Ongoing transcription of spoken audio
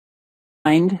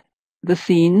behind the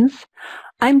scenes.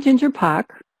 I'm Ginger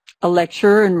Pak, a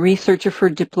lecturer and researcher for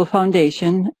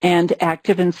DiploFoundation and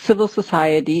active in civil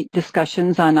society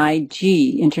discussions on IG,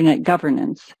 Internet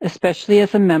governance, especially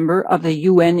as a member of the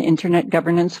UN Internet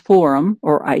Governance Forum,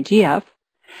 or IGF,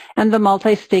 and the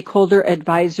Multi-Stakeholder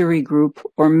Advisory Group,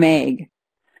 or MAG.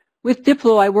 With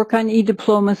Diplo, I work on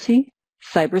e-diplomacy,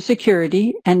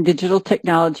 cybersecurity, and digital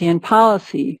technology and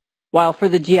policy, while for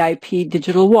the GIP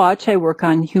Digital Watch, I work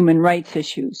on human rights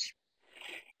issues.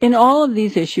 In all of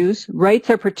these issues, rights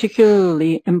are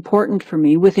particularly important for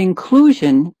me, with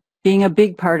inclusion being a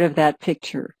big part of that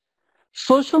picture.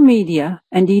 Social media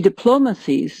and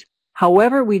e-diplomacies,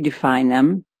 however we define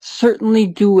them, certainly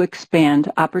do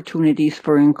expand opportunities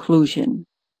for inclusion.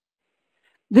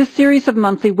 This series of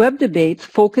monthly web debates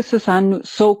focuses on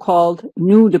so-called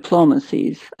new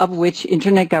diplomacies, of which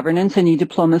Internet governance and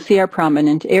e-diplomacy are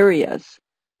prominent areas.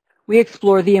 We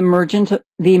explore the emergence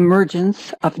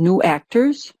of new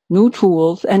actors, new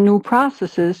tools, and new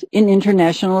processes in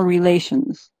international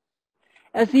relations.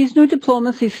 As these new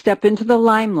diplomacies step into the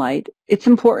limelight, it's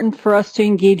important for us to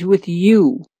engage with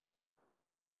you,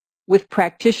 with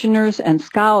practitioners and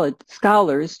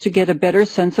scholars to get a better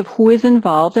sense of who is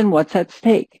involved and what's at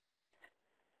stake.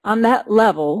 On that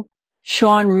level,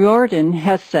 Sean Riordan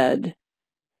has said,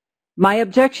 "My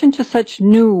objection to such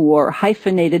new or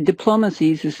hyphenated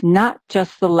diplomacies is not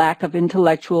just the lack of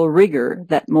intellectual rigor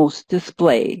that most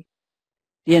display,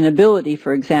 the inability,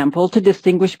 for example, to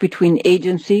distinguish between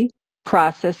agency,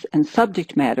 process, and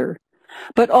subject matter,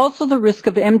 but also the risk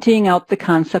of emptying out the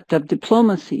concept of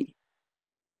diplomacy."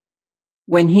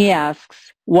 When he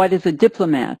asks, what is a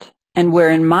diplomat? And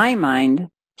where in my mind,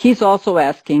 he's also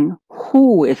asking,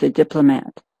 who is a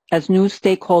diplomat? As new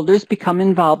stakeholders become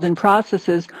involved in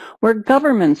processes where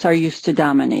governments are used to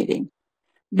dominating.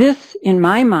 This, in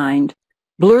my mind,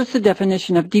 blurs the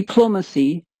definition of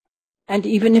diplomacy and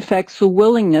even affects the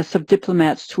willingness of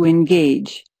diplomats to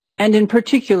engage, and in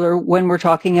particular when we're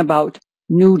talking about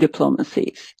new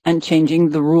diplomacies and changing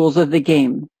the rules of the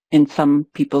game in some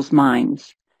people's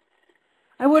minds.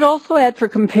 I would also add for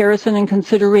comparison and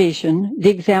consideration the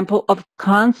example of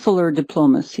consular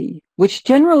diplomacy, which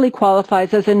generally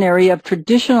qualifies as an area of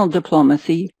traditional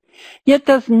diplomacy, yet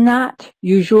does not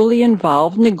usually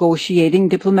involve negotiating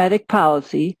diplomatic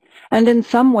policy, and in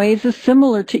some ways is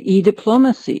similar to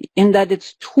e-diplomacy in that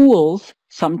its tools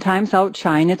sometimes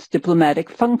outshine its diplomatic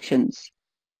functions.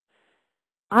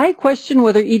 I question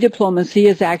whether e-diplomacy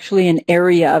is actually an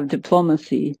area of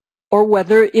diplomacy, or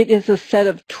whether it is a set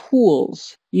of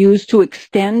tools used to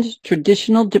extend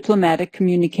traditional diplomatic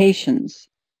communications.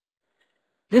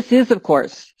 This is, of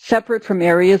course, separate from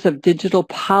areas of digital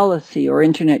policy or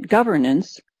Internet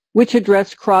governance, which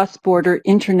address cross-border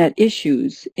Internet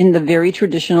issues in the very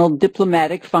traditional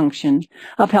diplomatic function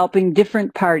of helping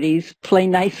different parties play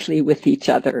nicely with each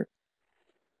other.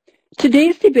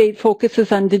 Today's debate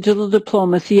focuses on digital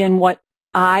diplomacy and what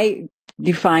I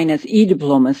define as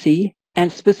e-diplomacy, and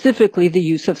specifically the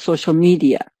use of social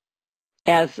media.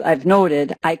 As I've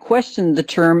noted, I question the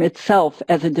term itself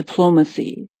as a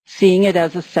diplomacy, seeing it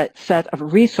as a set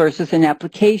of resources and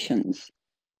applications.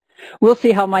 We'll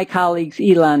see how my colleagues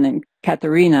Ilan and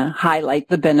Katharina highlight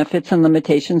the benefits and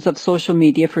limitations of social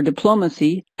media for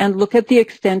diplomacy and look at the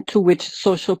extent to which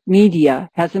social media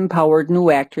has empowered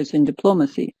new actors in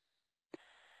diplomacy.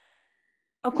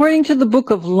 According to the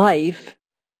Book of Life,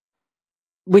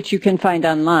 which you can find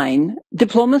online,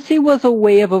 diplomacy was a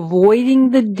way of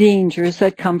avoiding the dangers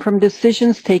that come from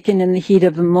decisions taken in the heat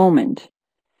of the moment.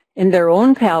 In their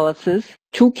own palaces,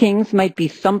 two kings might be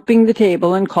thumping the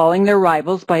table and calling their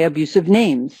rivals by abusive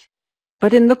names.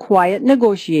 But in the quiet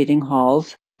negotiating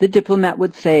halls, the diplomat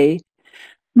would say,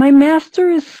 "My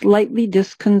master is slightly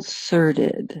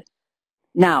disconcerted."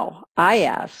 Now, I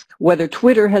ask whether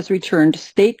Twitter has returned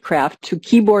statecraft to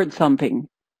keyboard thumping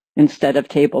instead of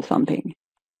table thumping.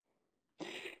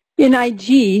 In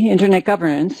IG, Internet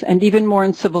governance, and even more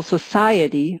in civil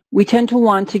society, we tend to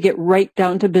want to get right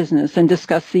down to business and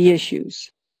discuss the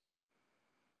issues.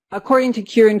 According to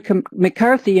Kieran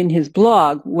McCarthy in his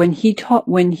blog, when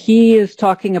he is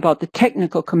talking about the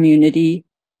technical community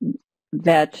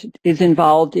that is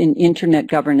involved in Internet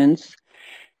governance,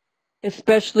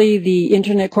 especially the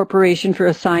Internet Corporation for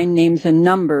Assigned Names and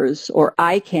Numbers, or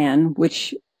ICANN,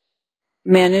 which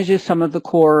manages some of the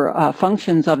core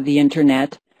functions of the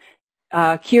Internet,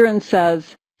 Kieran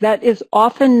says, that is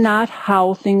often not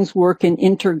how things work in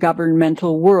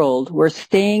intergovernmental world, where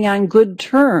staying on good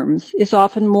terms is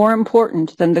often more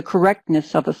important than the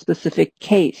correctness of a specific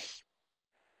case.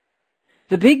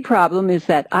 The big problem is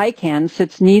that ICANN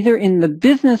sits neither in the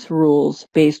business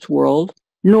rules-based world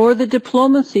nor the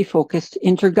diplomacy-focused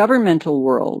intergovernmental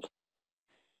world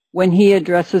when he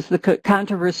addresses the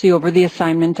controversy over the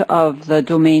assignment of the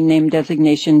domain name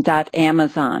designation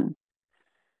 .amazon.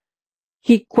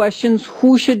 He questions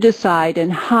who should decide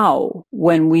and how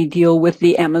when we deal with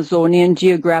the Amazonian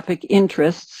geographic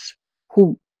interests,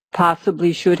 who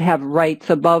possibly should have rights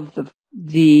above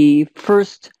the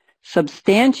first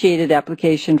substantiated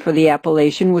application for the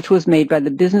appellation, which was made by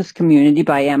the business community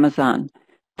by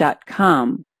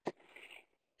Amazon.com.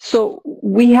 So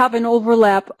we have an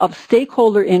overlap of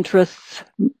stakeholder interests,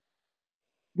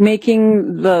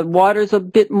 making the waters a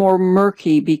bit more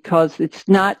murky because it's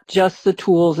not just the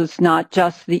tools, it's not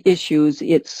just the issues,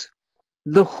 it's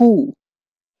the who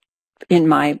in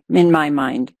my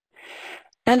mind.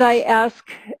 And I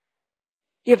ask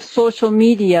if social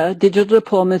media, digital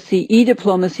diplomacy,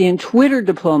 e-diplomacy, and Twitter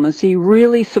diplomacy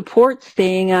really support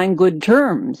staying on good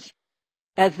terms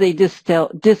as they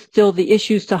distill the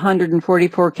issues to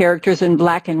 144 characters in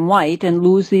black and white and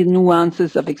lose the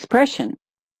nuances of expression.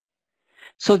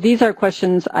 So these are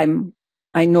questions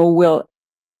I know we'll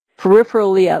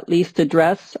peripherally at least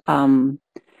address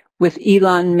with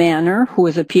Ilan Manor, who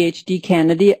is a PhD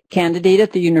candidate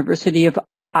at the University of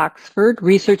Oxford,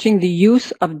 researching the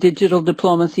use of digital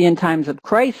diplomacy in times of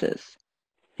crisis.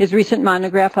 His recent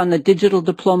monograph on the digital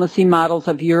diplomacy models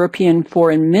of European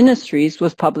foreign ministries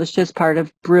was published as part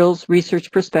of Brill's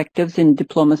Research Perspectives in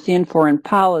Diplomacy and Foreign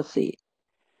Policy.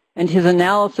 And his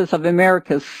analysis of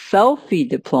America's selfie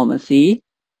diplomacy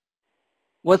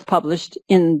was published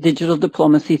in Digital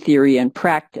Diplomacy Theory and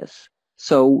Practice.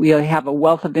 So we'll have a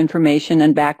wealth of information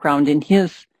and background in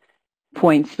his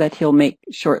points that he'll make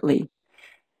shortly.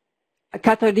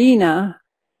 Katarina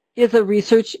is a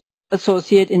research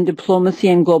associate in diplomacy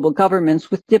and global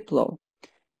governments with Diplo.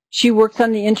 She works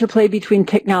on the interplay between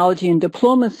technology and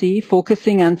diplomacy,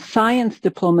 focusing on science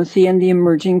diplomacy and the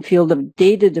emerging field of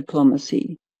data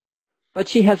diplomacy. But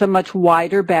she has a much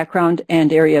wider background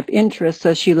and area of interest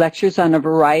as she lectures on a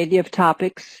variety of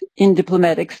topics in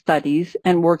diplomatic studies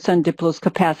and works on Diplo's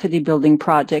capacity building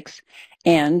projects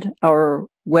and our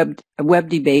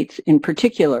WebDebates in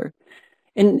particular.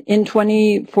 In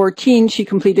 2014, she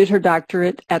completed her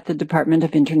doctorate at the Department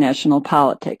of International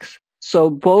Politics. So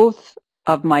both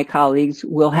of my colleagues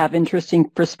will have interesting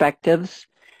perspectives,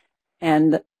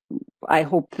 and I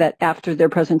hope that after their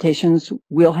presentations,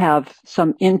 we'll have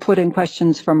some input and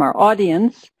questions from our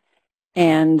audience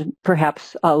and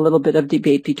perhaps a little bit of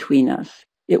debate between us.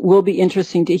 It will be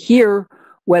interesting to hear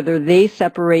whether they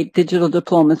separate digital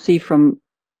diplomacy from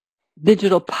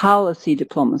digital policy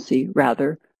diplomacy,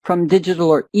 rather, from digital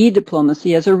or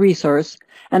e-diplomacy as a resource,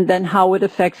 and then how it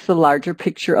affects the larger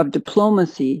picture of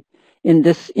diplomacy in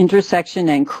this intersection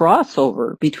and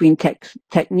crossover between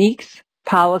techniques,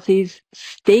 policies,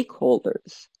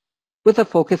 stakeholders, with a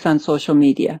focus on social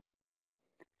media.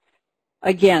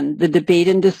 Again, the debate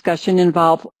and discussion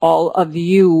involve all of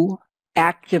you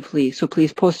actively, so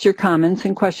please post your comments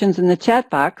and questions in the chat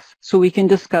box so we can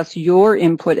discuss your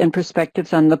input and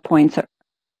perspectives on the points that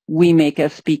we make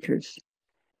as speakers.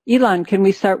 Ilan, can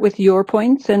we start with your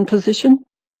points and position?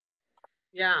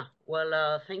 Yeah,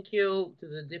 well, thank you to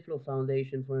the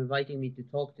DiploFoundation for inviting me to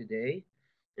talk today.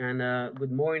 And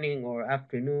good morning or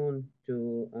afternoon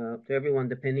to everyone,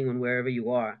 depending on wherever you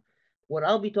are. What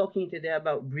I'll be talking today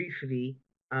about briefly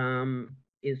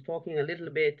is talking a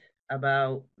little bit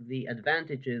about the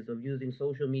advantages of using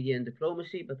social media in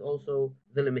diplomacy, but also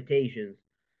the limitations,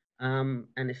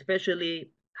 and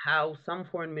especially how some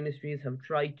foreign ministries have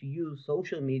tried to use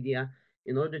social media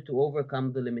in order to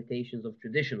overcome the limitations of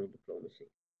traditional diplomacy.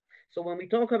 So when we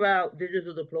talk about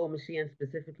digital diplomacy and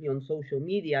specifically on social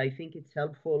media, I think it's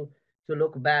helpful to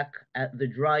look back at the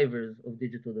drivers of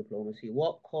digital diplomacy.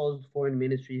 What caused foreign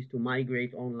ministries to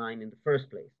migrate online in the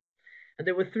first place? And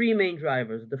there were three main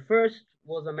drivers. The first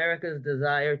was America's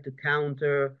desire to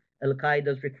counter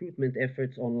Al-Qaeda's recruitment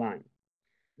efforts online.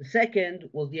 The second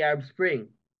was the Arab Spring,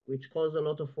 which caused a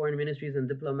lot of foreign ministries and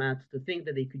diplomats to think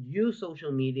that they could use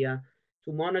social media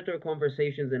to monitor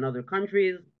conversations in other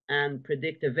countries and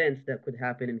predict events that could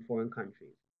happen in foreign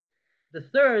countries. The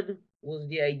third was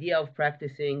the idea of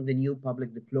practicing the new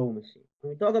public diplomacy.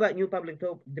 When we talk about new public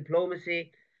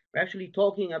diplomacy, we're actually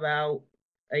talking about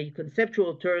a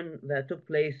conceptual turn that took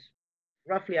place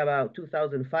roughly about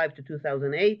 2005 to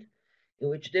 2008, in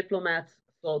which diplomats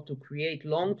sought to create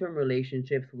long-term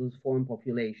relationships with foreign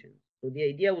populations. So the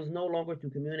idea was no longer to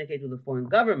communicate with a foreign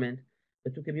government,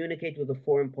 but to communicate with a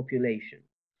foreign population.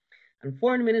 And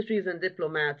foreign ministries and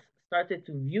diplomats started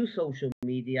to view social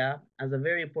media as a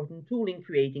very important tool in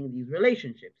creating these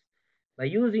relationships. By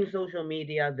using social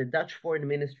media, the Dutch foreign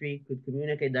ministry could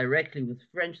communicate directly with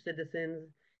French citizens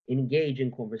engage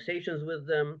in conversations with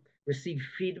them, receive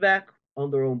feedback on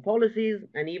their own policies,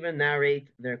 and even narrate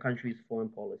their country's foreign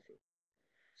policy.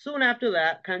 Soon after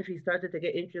that, countries started to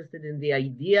get interested in the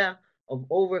idea of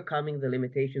overcoming the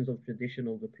limitations of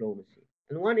traditional diplomacy.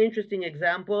 And one interesting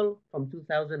example from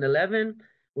 2011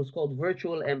 was called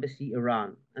Virtual Embassy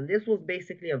Iran. And this was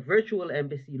basically a virtual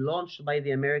embassy launched by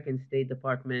the American State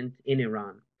Department in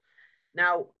Iran.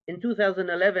 Now, in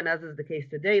 2011, as is the case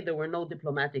today, there were no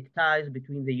diplomatic ties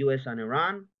between the US and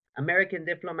Iran. American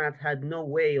diplomats had no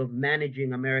way of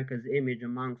managing America's image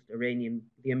amongst the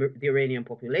Iranian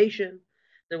population.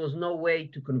 There was no way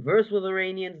to converse with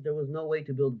Iranians. There was no way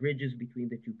to build bridges between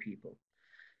the two people.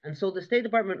 And so the State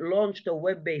Department launched a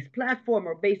web-based platform,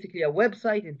 or basically a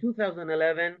website, in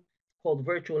 2011 called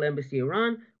Virtual Embassy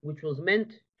Iran, which was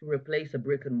meant to replace a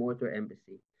brick-and-mortar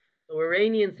embassy. So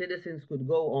Iranian citizens could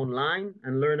go online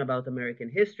and learn about American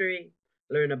history,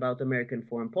 learn about American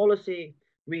foreign policy,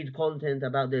 read content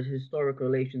about the historic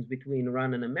relations between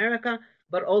Iran and America,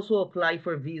 but also apply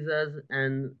for visas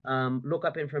and look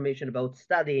up information about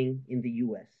studying in the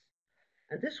US.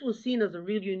 And this was seen as a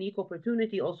real unique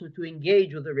opportunity also to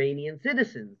engage with Iranian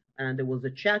citizens. And there was a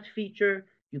chat feature.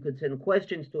 You could send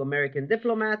questions to American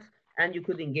diplomats, and you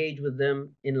could engage with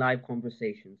them in live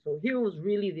conversations. So here was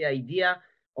really the idea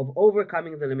of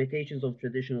overcoming the limitations of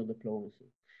traditional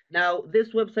diplomacy. Now,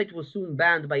 this website was soon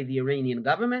banned by the Iranian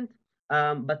government,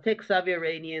 but tech-savvy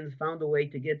Iranians found a way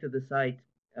to get to the site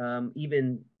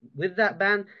even with that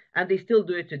ban, and they still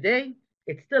do it today.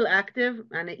 It's still active,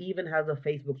 and it even has a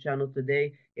Facebook channel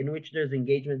today in which there's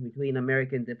engagement between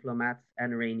American diplomats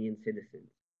and Iranian citizens.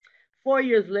 4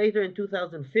 years later, in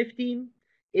 2015,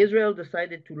 Israel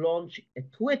decided to launch a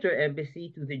Twitter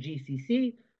embassy to the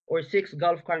GCC, or 6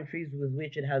 Gulf countries with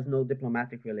which it has no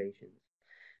diplomatic relations.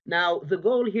 Now, the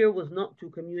goal here was not to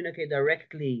communicate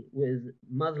directly with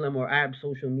Muslim or Arab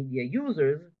social media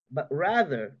users, but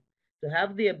rather to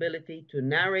have the ability to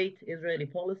narrate Israeli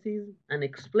policies and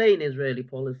explain Israeli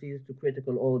policies to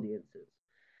critical audiences.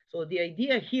 So the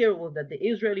idea here was that the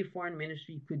Israeli Foreign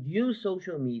Ministry could use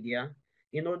social media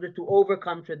in order to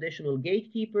overcome traditional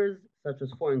gatekeepers, such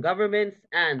as foreign governments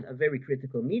and a very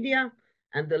critical media,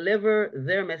 and deliver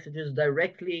their messages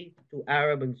directly to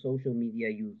Arab and social media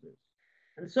users.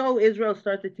 And so Israel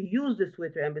started to use this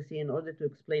Twitter embassy in order to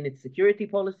explain its security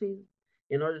policies,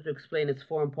 in order to explain its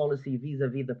foreign policy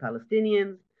vis-a-vis the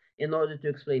Palestinians, in order to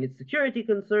explain its security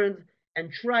concerns,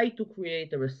 and try to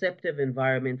create a receptive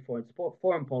environment for its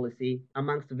foreign policy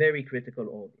amongst very critical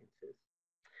audiences.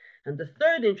 And the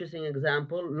third interesting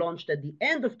example, launched at the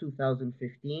end of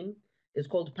 2015, is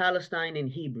called Palestine in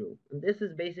Hebrew. And this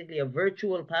is basically a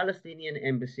virtual Palestinian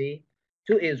embassy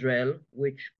to Israel,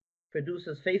 which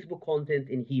produces Facebook content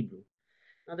in Hebrew.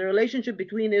 Now, the relationship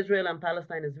between Israel and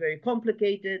Palestine is very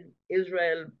complicated.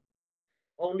 Israel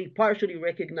only partially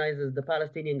recognizes the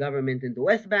Palestinian government in the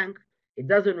West Bank. It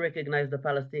doesn't recognize the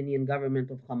Palestinian government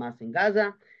of Hamas in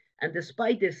Gaza. And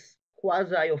despite this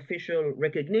quasi-official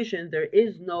recognition, there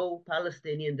is no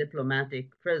Palestinian diplomatic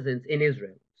presence in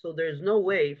Israel. So there's no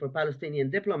way for Palestinian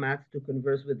diplomats to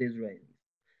converse with Israelis.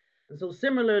 And so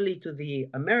similarly to the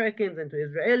Americans and to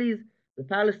Israelis, the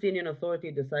Palestinian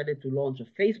Authority decided to launch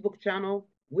a Facebook channel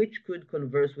which could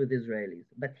converse with Israelis.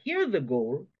 But here the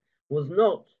goal was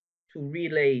not to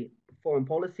relay foreign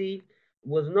policy,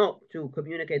 was not to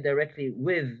communicate directly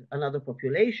with another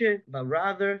population, but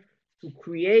rather to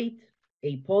create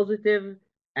a positive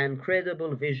and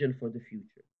credible vision for the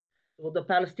future. So what the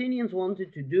Palestinians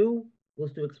wanted to do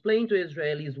was to explain to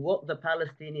Israelis what the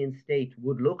Palestinian state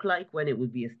would look like when it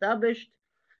would be established,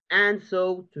 and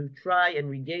so to try and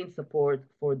regain support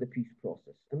for the peace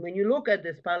process. And when you look at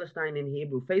this Palestine in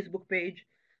Hebrew Facebook page,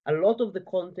 a lot of the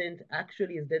content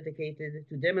actually is dedicated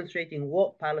to demonstrating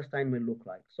what Palestine will look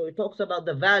like. So it talks about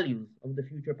the values of the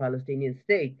future Palestinian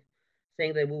state,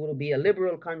 saying that we will be a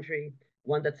liberal country,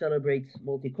 one that celebrates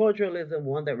multiculturalism,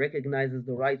 one that recognizes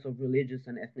the rights of religious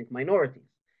and ethnic minorities.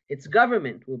 Its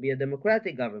government will be a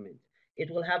democratic government. It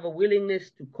will have a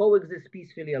willingness to coexist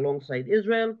peacefully alongside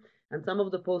Israel. And some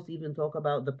of the posts even talk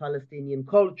about the Palestinian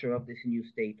culture of this new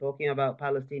state, talking about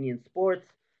Palestinian sports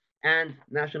and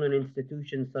national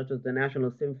institutions such as the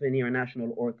National Symphony or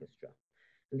National Orchestra.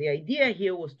 And the idea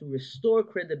here was to restore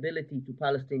credibility to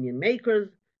Palestinian makers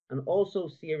and also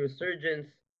see a resurgence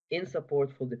in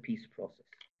support for the peace process.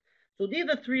 So these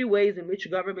are 3 ways in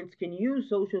which governments can use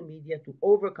social media to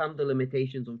overcome the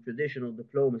limitations of traditional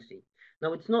diplomacy.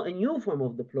 Now, it's not a new form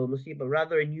of diplomacy, but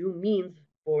rather a new means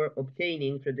for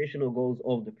obtaining traditional goals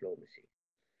of diplomacy.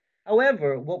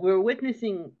 However, what we're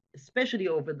witnessing, especially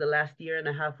over the last year and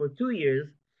a half or 2 years,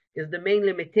 is the main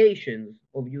limitations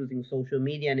of using social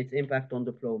media and its impact on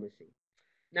diplomacy.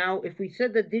 Now, if we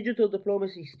said that digital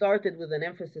diplomacy started with an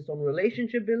emphasis on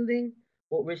relationship building,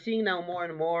 what we're seeing now more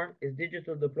and more is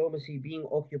digital diplomacy being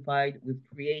occupied with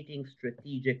creating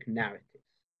strategic narratives.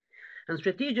 And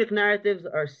strategic narratives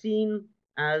are seen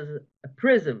as a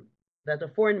prism that a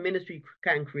foreign ministry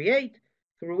can create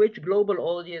through which global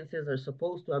audiences are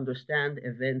supposed to understand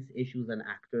events, issues, and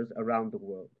actors around the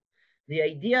world. The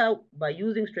idea by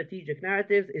using strategic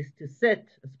narratives is to set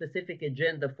a specific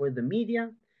agenda for the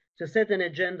media, to set an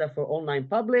agenda for online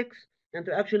publics, and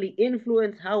to actually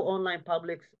influence how online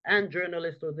publics and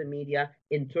journalists or the media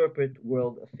interpret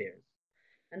world affairs.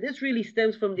 And this really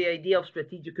stems from the idea of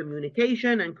strategic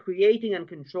communication and creating and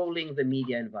controlling the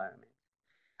media environment.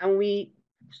 And we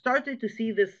started to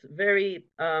see this very,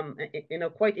 in a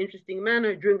quite interesting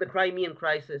manner during the Crimean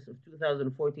crisis of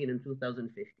 2014 and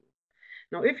 2015.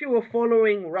 Now, if you were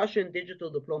following Russian digital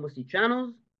diplomacy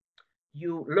channels,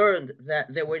 you learned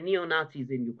that there were neo-Nazis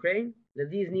in Ukraine, that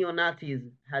these neo-Nazis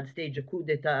had staged a coup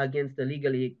d'etat against the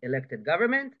legally elected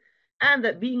government, and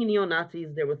that being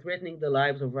neo-Nazis, they were threatening the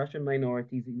lives of Russian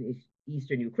minorities in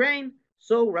eastern Ukraine,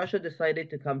 so Russia decided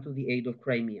to come to the aid of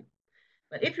Crimea.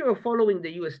 But if you were following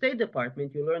the US State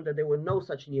Department, you learned that there were no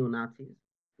such neo-Nazis,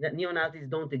 that neo-Nazis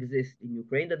don't exist in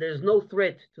Ukraine, that there's no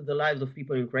threat to the lives of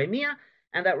people in Crimea,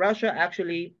 and that Russia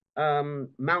actually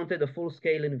mounted a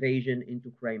full-scale invasion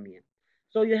into Crimea.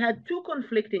 So you had two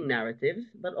conflicting narratives,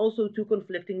 but also two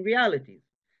conflicting realities.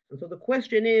 And so the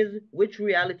question is, which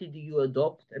reality do you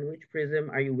adopt and which prism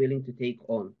are you willing to take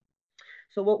on?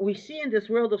 So what we see in this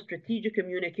world of strategic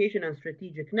communication and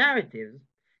strategic narratives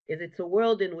is it's a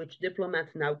world in which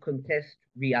diplomats now contest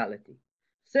reality.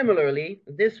 Similarly,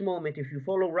 at this moment, if you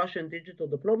follow Russian digital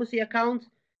diplomacy accounts,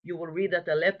 you will read that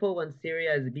Aleppo and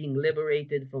Syria is being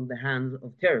liberated from the hands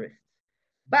of terrorists.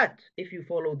 But if you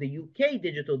follow the UK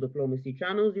digital diplomacy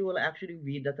channels, you will actually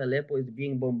read that Aleppo is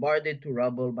being bombarded to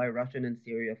rubble by Russian and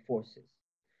Syrian forces.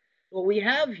 What we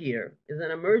have here is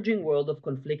an emerging world of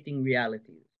conflicting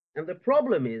realities. And the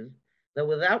problem is that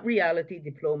without reality,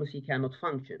 diplomacy cannot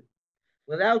function.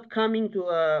 Without coming to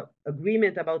an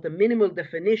agreement about a minimal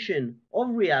definition of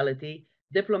reality,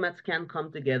 diplomats can't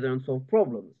come together and solve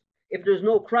problems. If there's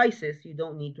no crisis, you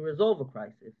don't need to resolve a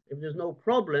crisis. If there's no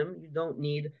problem, you don't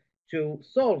need to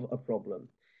solve a problem.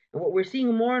 And what we're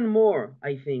seeing more and more,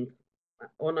 I think,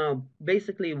 on a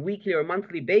basically weekly or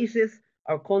monthly basis,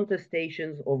 are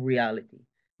contestations of reality.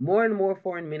 More and more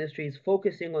foreign ministries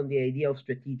focusing on the idea of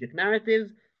strategic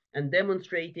narratives and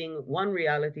demonstrating one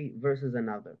reality versus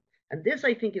another. And this,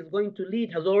 I think, is going to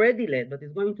lead, has already led, but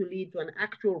is going to lead to an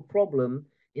actual problem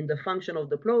in the function of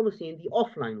diplomacy in the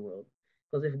offline world.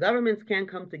 Because if governments can't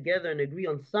come together and agree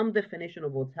on some definition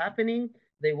of what's happening,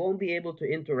 they won't be able to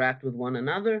interact with one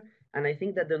another. And I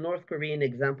think that the North Korean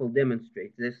example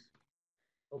demonstrates this.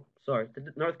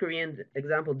 The North Korean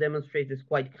example demonstrates this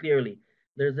quite clearly.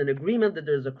 There's an agreement that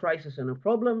there's a crisis and a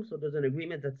problem, so there's an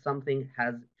agreement that something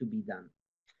has to be done.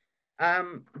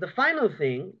 The final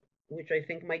thing, which I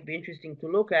think might be interesting to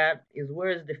look at, is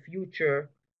where is the future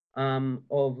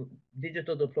of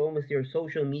digital diplomacy or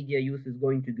social media use is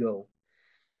going to go.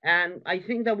 And I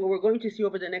think that what we're going to see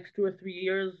over the next 2 or 3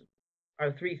 years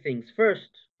are three things. First,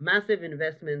 massive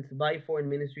investments by foreign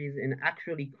ministries in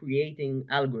actually creating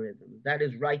algorithms. That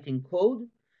is, writing code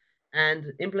and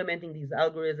implementing these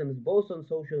algorithms both on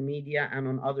social media and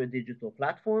on other digital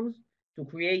platforms to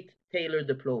create tailored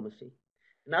diplomacy.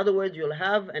 In other words, you'll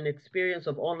have an experience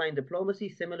of online diplomacy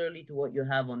similarly to what you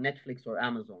have on Netflix or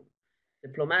Amazon.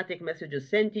 Diplomatic messages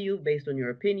sent to you based on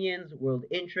your opinions, world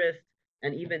interests,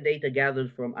 and even data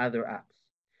gathered from other apps.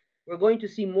 We're going to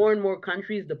see more and more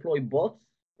countries deploy bots,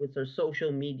 which are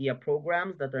social media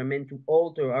programs that are meant to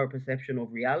alter our perception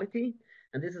of reality.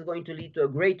 And this is going to lead to a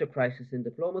greater crisis in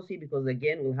diplomacy because,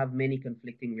 again, we'll have many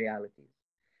conflicting realities.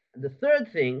 And the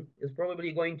third thing is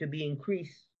probably going to be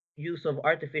increased use of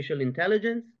artificial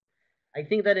intelligence. I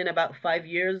think that in about 5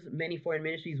 years, many foreign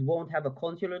ministries won't have a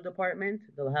consular department.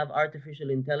 They'll have artificial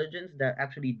intelligence that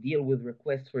actually deal with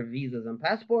requests for visas and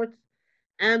passports.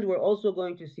 And we're also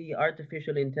going to see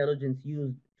artificial intelligence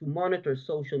used to monitor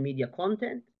social media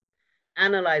content,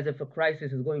 analyze if a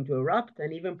crisis is going to erupt,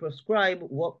 and even prescribe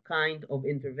what kind of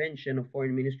intervention a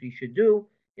foreign ministry should do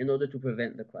in order to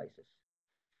prevent the crisis.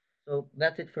 So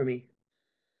that's it for me.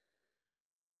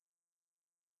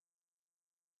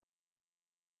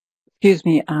 Excuse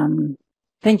me.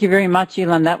 Thank you very much,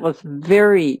 Ilan. That was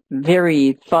very,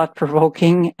 very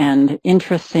thought-provoking and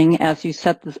interesting as you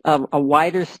set this, a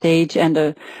wider stage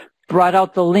and brought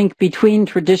out the link between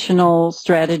traditional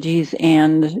strategies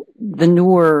and the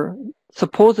newer,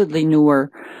 supposedly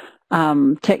newer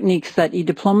techniques that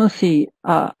e-diplomacy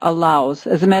allows.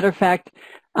 As a matter of fact,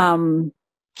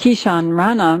 Kishan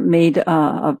Rana made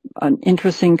an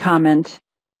interesting comment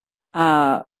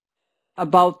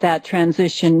about that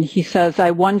transition. He says,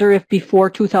 I wonder if before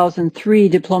 2003,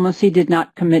 diplomacy did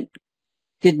not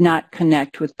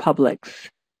connect with publics,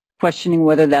 questioning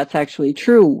whether that's actually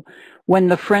true. When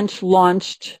the French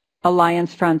launched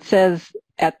Alliance Française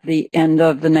at the end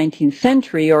of the 19th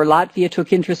century, or Latvia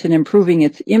took interest in improving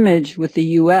its image with the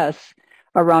U.S.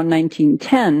 around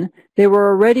 1910, they were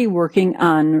already working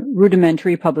on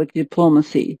rudimentary public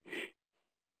diplomacy.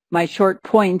 My short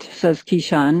point, says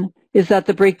Kishan, is that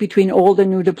the break between old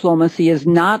and new diplomacy is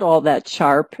not all that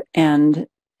sharp, and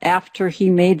after he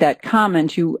made that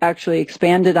comment, you actually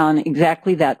expanded on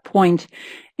exactly that point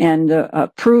and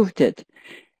proved it.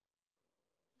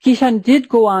 Kishan did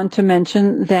go on to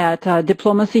mention that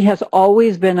diplomacy has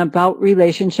always been about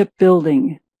relationship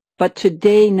building, but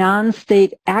today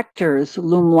non-state actors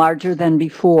loom larger than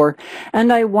before.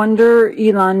 And I wonder,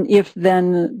 Ilan, if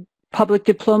then public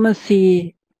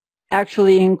diplomacy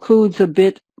actually includes a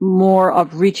bit more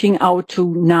of reaching out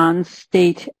to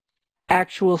non-state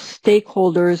actual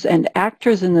stakeholders and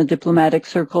actors in the diplomatic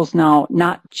circles now,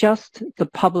 not just the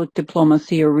public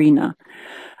diplomacy arena.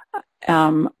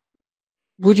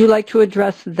 Would you like to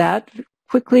address that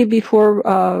quickly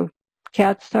before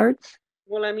Kat starts?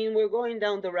 Well, I mean, we're going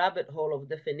down the rabbit hole of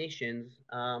definitions,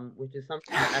 which is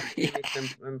something that academics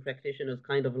and practitioners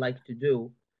kind of like to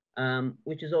do,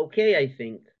 which is okay, I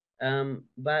think.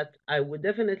 But I would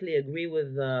definitely agree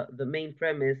with the main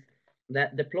premise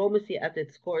that diplomacy at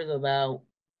its core is about,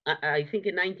 I think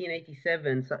in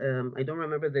 1987, I don't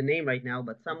remember the name right now,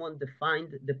 but someone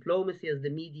defined diplomacy as the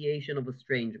mediation of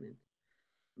estrangement.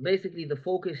 Basically, the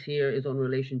focus here is on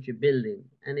relationship building,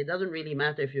 and it doesn't really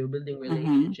matter if you're building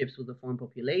relationships with the foreign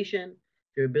population,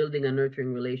 if you're building and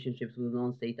nurturing relationships with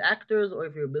non-state actors, or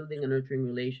if you're building and nurturing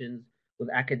relations with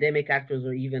academic actors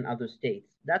or even other states.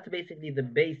 That's basically the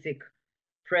basic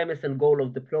premise and goal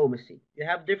of diplomacy. You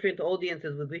have different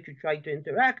audiences with which you try to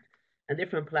interact and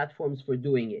different platforms for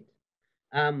doing it.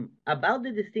 About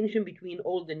the distinction between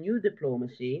old and new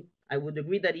diplomacy, I would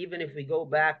agree that even if we go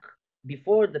back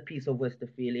before the Peace of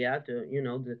Westphalia to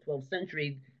the 12th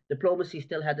century, diplomacy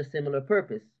still had a similar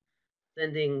purpose,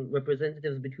 sending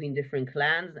representatives between different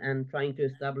clans and trying to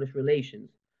establish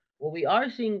relations. What we are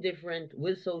seeing different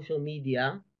with social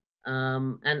media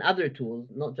and other tools,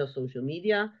 not just social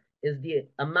media, is the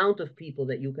amount of people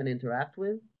that you can interact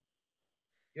with,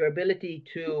 your ability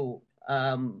to,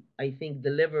 I think,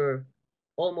 deliver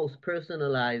almost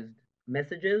personalized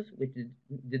messages, which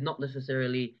did not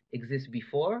necessarily exist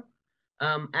before,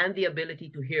 and the ability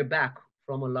to hear back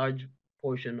from a large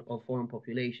portion of foreign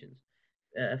populations.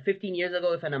 15 years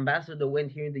ago, if an ambassador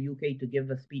went here in the UK to give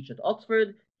a speech at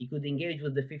Oxford, he could engage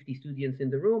with the 50 students in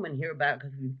the room and hear back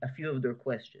a few of their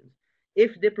questions.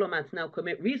 If diplomats now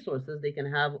commit resources, they can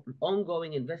have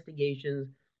ongoing investigations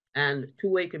and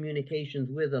two-way communications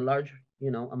with a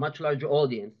much larger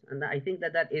audience. And I think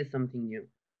that is something new.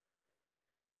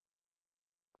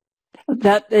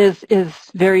 That is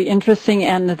very interesting,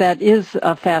 and that is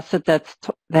a facet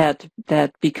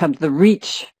that becomes the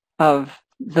reach of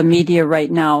the media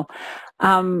right now.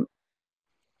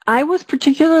 I was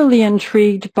particularly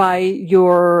intrigued by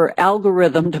your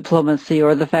algorithm diplomacy,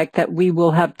 or the fact that we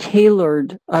will have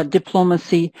tailored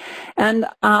diplomacy. And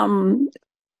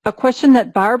a question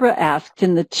that Barbara asked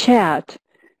in the chat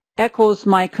echoes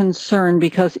my concern,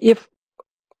 because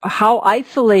how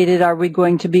isolated are we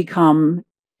going to become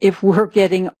if we're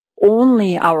getting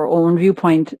only our own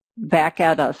viewpoint back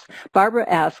at us? Barbara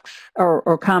asks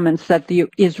or comments that the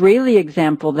Israeli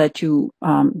example that you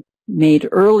made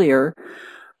earlier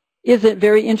is a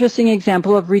very interesting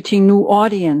example of reaching new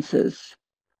audiences.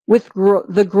 With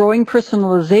the growing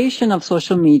personalization of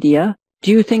social media,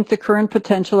 do you think the current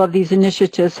potential of these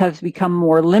initiatives has become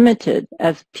more limited,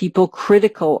 as people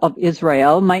critical of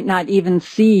Israel might not even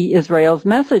see Israel's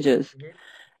messages? Mm-hmm.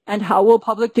 And how will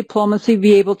public diplomacy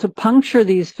be able to puncture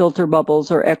these filter bubbles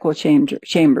or echo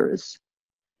chambers?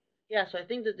 Yeah, so I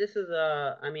think that this is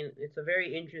it's a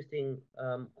very interesting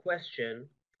question.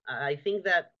 I think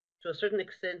that to a certain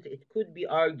extent, it could be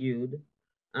argued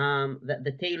that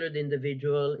the tailored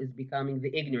individual is becoming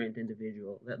the ignorant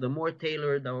individual. That the more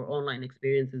tailored our online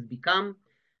experiences become,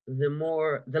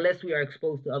 the less we are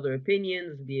exposed to other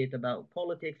opinions, be it about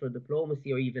politics or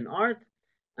diplomacy or even art,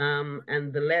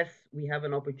 and the less we have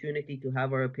an opportunity to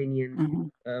have our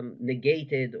opinions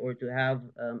negated or to have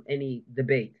any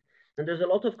debate. And there's a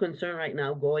lot of concern right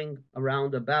now going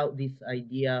around about these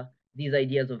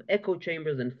ideas of echo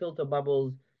chambers and filter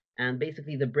bubbles, and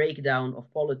basically the breakdown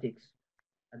of politics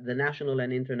at the national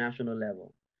and international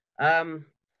level.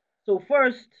 So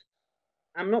first,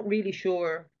 I'm not really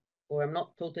sure, or I'm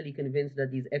not totally convinced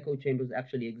that these echo chambers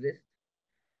actually exist,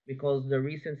 because the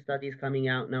recent studies coming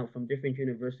out now from different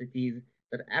universities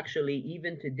that actually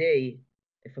even today,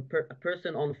 if a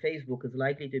person on Facebook is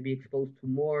likely to be exposed to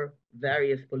more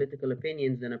various political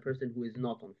opinions than a person who is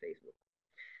not on Facebook.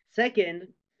 Second,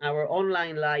 our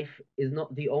online life is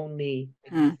not the only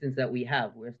existence that we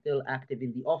have. We're still active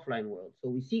in the offline world. So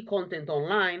we see content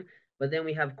online, but then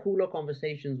we have cooler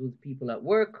conversations with people at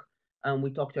work.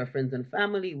 We talk to our friends and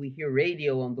family. We hear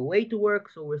radio on the way to work.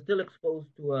 So we're still exposed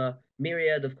to a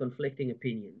myriad of conflicting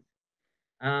opinions.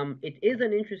 It is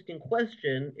an interesting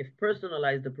question if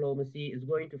personalized diplomacy is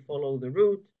going to follow the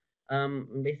route,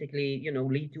 basically,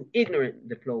 lead to ignorant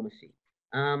diplomacy.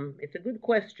 It's a good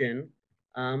question.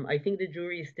 I think the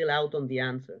jury is still out on the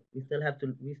answer. We still have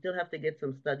to get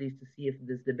some studies to see if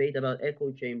this debate about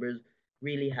echo chambers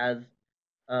really has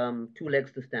two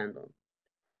legs to stand on.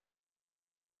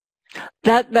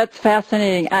 That's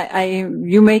fascinating.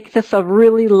 You make this a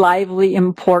really lively,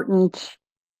 important,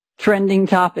 trending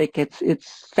topic.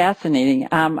 It's fascinating.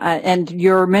 And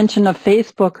your mention of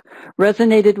Facebook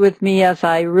resonated with me as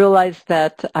I realized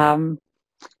that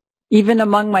even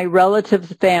among my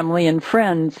relatives, family, and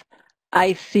friends,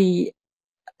 I see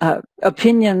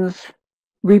opinions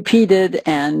repeated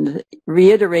and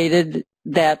reiterated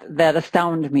that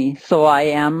astound me. So I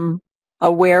am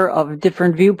aware of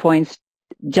different viewpoints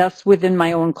just within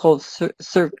my own close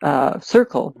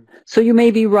circle. So you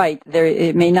may be right.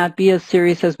 It may not be as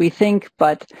serious as we think,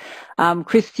 but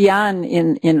Christiane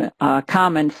in a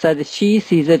comment said she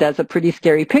sees it as a pretty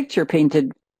scary picture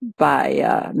painted by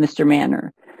Mr.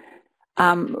 Manor.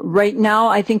 Right now,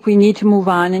 I think we need to move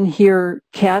on and hear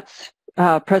Kat's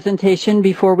presentation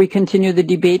before we continue the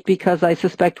debate, because I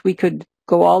suspect we could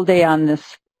go all day on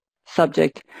this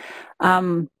subject.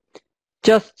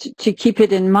 Just to keep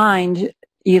it in mind,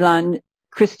 Ilan,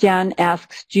 Christiane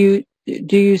asks, do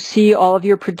you see all of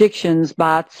your predictions,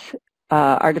 bots,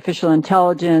 artificial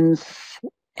intelligence,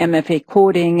 MFA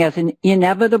coding as an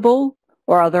inevitable,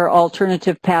 or are there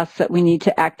alternative paths that we need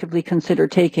to actively consider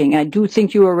taking? I do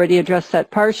think you already addressed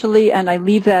that partially, and I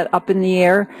leave that up in the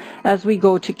air as we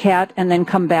go to Kat and then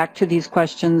come back to these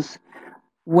questions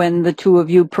when the two of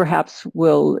you perhaps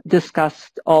will discuss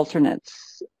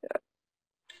alternates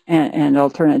and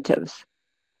alternatives.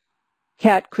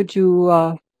 Kat, could you,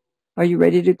 are you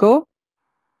ready to go?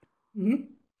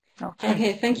 Mm-hmm.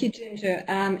 Okay, thank you, Ginger.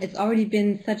 It's already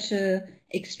been such a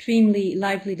extremely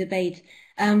lively debate.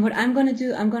 What I'm going to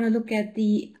do, I'm going to look at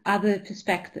the other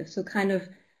perspective, so kind of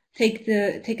take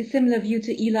a similar view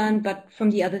to Ilan, but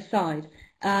from the other side.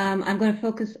 I'm going to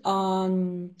focus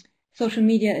on social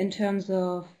media in terms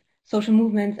of social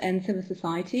movements and civil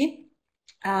society,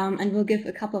 and we'll give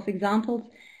a couple of examples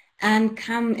and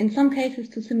come, in some cases,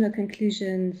 to similar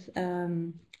conclusions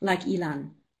like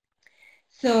Ilan.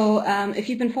 So if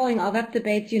you've been following our web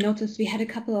debates, you noticed we had a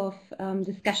couple of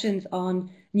discussions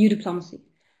on new diplomacy.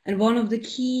 And one of the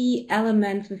key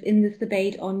elements within this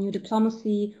debate on new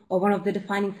diplomacy, or one of the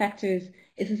defining factors,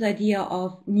 is this idea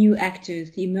of new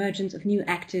actors, the emergence of new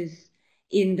actors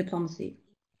in diplomacy.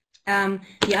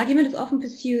 The argument is often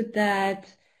pursued that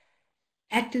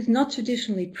actors not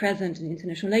traditionally present in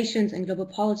international relations and global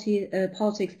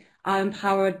politics are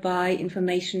empowered by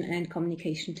information and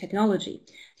communication technology.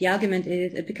 The argument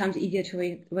is it becomes easier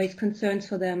to raise concerns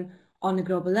for them on a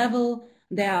global level.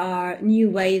 There are new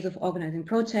ways of organizing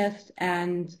protests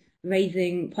and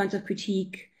raising points of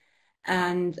critique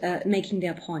and making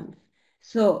their points.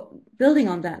 So building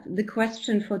on that, the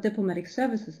question for diplomatic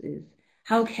services is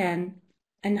how can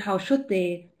and how should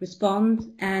they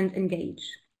respond and engage?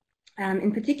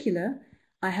 In particular,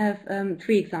 I have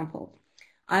 3 examples.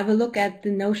 I will look at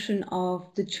the notion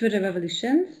of the Twitter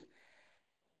revolutions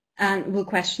and will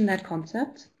question that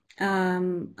concept.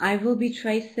 I will be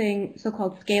tracing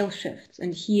so-called scale shifts,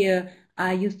 and here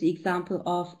I use the example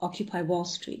of Occupy Wall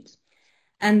Street.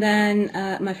 And then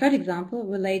my third example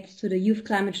relates to the youth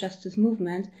climate justice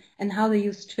movement and how they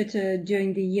use Twitter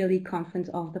during the yearly conference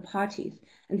of the parties.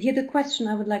 And here the question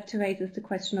I would like to raise is the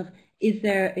question of, is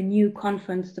there a new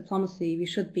conference diplomacy we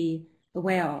should be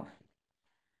aware of?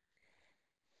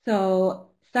 So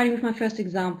starting with my first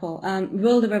example,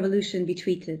 will the revolution be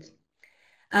tweeted?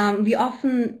 We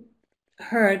often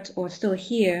heard or still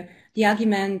hear the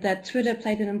argument that Twitter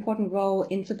played an important role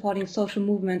in supporting social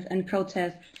movements and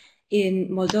protests in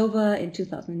Moldova in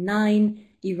 2009,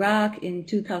 Iraq in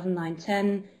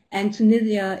 2009-10, and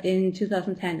Tunisia in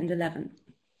 2010 and 11.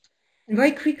 And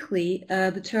very quickly,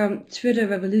 the term Twitter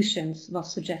revolutions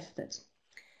was suggested.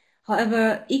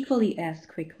 However, equally as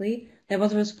quickly, There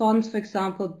was a response, for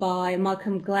example, by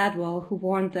Malcolm Gladwell, who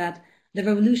warned that the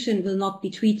revolution will not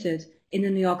be tweeted in the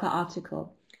New Yorker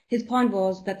article. His point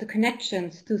was that the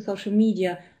connections to social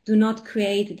media do not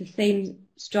create the same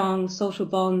strong social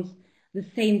bonds, the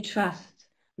same trust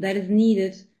that is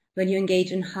needed when you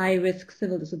engage in high-risk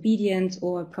civil disobedience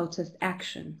or protest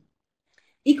action.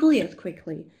 Equally as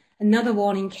quickly, another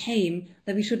warning came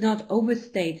that we should not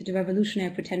overstate the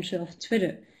revolutionary potential of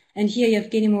Twitter. And here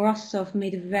Yevgeny Morozov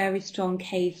made a very strong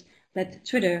case that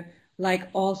Twitter, like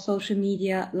all social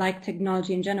media, like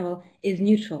technology in general, is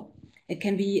neutral. It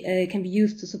can be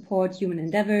used to support human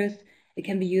endeavors. It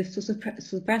can be used to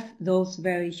suppress those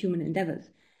very human endeavors.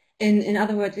 In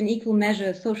other words, in equal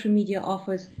measure, social media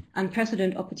offers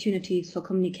unprecedented opportunities for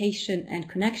communication and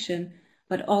connection,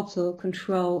 but also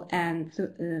control and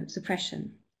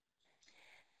suppression.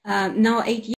 Now,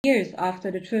 8 years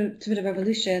after the Twitter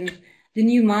revolution, the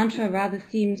new mantra rather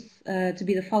seems to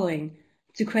be the following: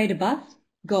 to create a buzz,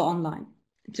 go online.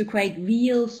 To create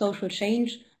real social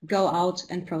change, go out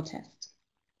and protest.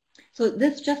 So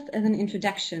this just as an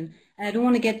introduction, and I don't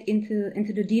want to get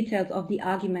into the details of the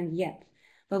argument yet,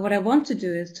 but what I want to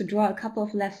do is to draw a couple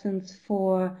of lessons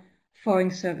for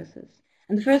foreign services.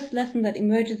 And the first lesson that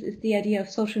emerges is the idea of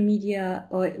social media,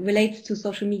 or it relates to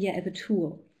social media as a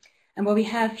tool. And what we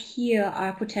have here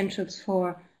are potentials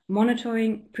for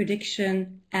monitoring,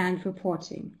 prediction, and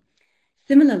reporting.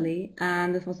 Similarly,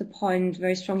 and this was a point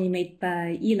very strongly made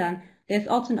by Ilan, there's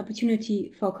also an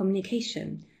opportunity for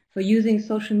communication, for using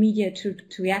social media to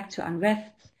react to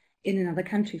unrest in another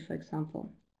country, for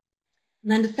example.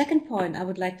 And then the second point I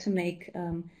would like to make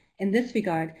in this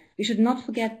regard, we should not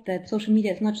forget that social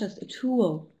media is not just a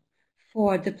tool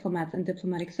for diplomats and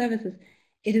diplomatic services,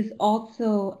 it is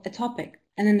also a topic.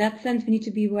 And in that sense, we need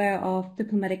to be aware of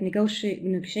diplomatic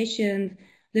negotiations,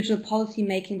 digital policy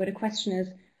making, but the question is,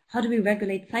 how do we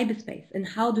regulate cyberspace? And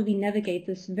how do we navigate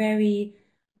this very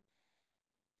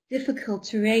difficult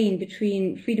terrain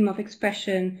between freedom of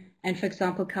expression and, for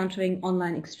example, countering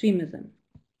online extremism?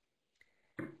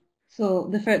 So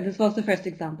this was the first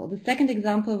example. The second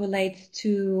example relates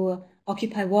to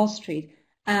Occupy Wall Street.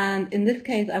 And in this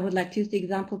case, I would like to use the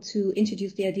example to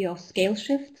introduce the idea of scale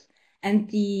shifts and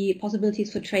the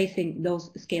possibilities for tracing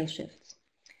those scale shifts.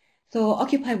 So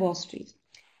Occupy Wall Street.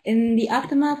 In the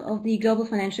aftermath of the global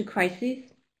financial crisis,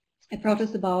 a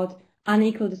protest about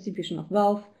unequal distribution of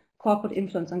wealth, corporate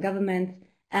influence on governments,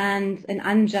 and an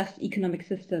unjust economic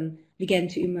system began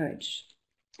to emerge.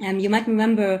 You might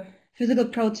remember physical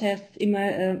protests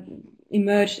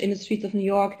emerged in the streets of New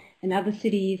York and other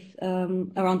cities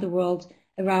around the world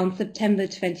around September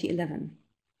 2011.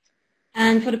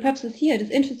 And for the purposes here, it is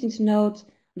interesting to note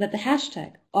that the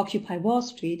hashtag Occupy Wall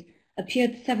Street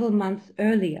appeared several months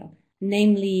earlier,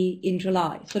 namely in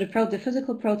July. So the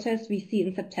physical protests we see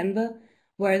in September,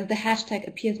 whereas the hashtag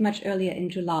appears much earlier in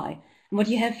July. And what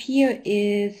you have here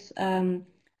is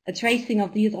a tracing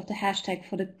of the use of the hashtag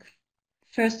for the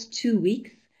first 2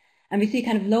 weeks. And we see a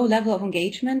kind of low level of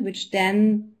engagement, which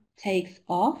then takes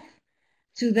off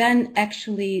to then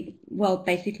actually, well,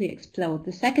 basically explode.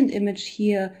 The second image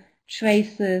here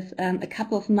traces a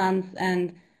couple of months,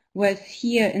 and whereas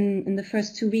here in the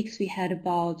first 2 weeks we had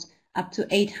about up to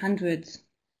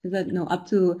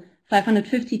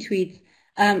 550 tweets.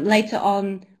 Later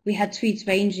on we had tweets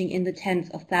ranging in the tens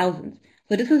of thousands.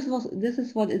 So this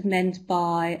is what is meant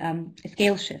by a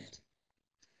scale shift.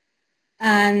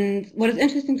 And what is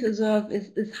interesting to observe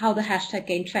is how the hashtag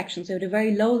gained traction. So at a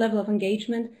very low level of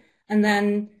engagement, and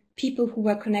then people who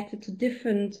were connected to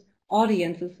different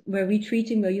audiences were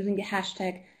retweeting, were using the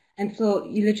hashtag, and so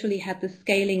you literally had this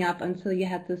scaling up until you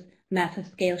had this massive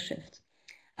scale shift.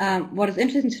 What is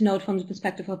interesting to note from the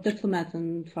perspective of diplomats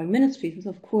and foreign ministries is,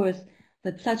 of course,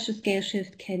 that such a scale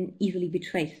shift can easily be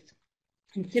traced.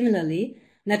 And similarly,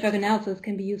 network analysis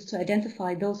can be used to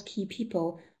identify those key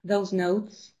people, those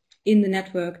nodes in the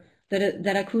network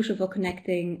that are crucial for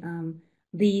connecting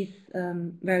these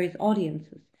various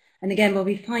audiences. And again, what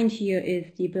we find here is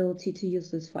the ability to use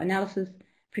this for analysis,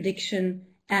 prediction,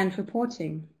 and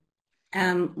reporting.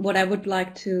 What I would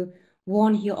like to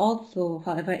warn here also,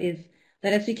 however, is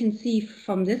that as we can see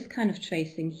from this kind of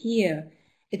tracing here,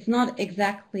 it's not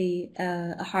exactly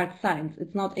a hard science.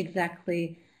 It's not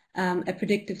exactly a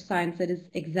predictive science that is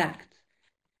exact,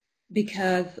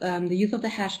 because the use of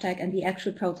the hashtag and the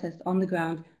actual protest on the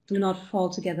ground do not fall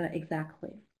together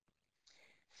exactly.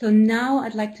 So now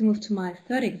I'd like to move to my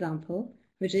third example,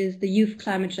 which is the youth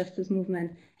climate justice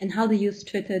movement and how they use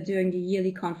Twitter during the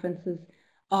yearly conferences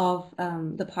of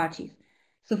the parties.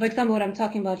 So for example, what I'm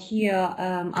talking about here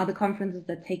are the conferences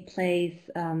that take place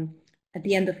at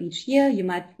the end of each year. You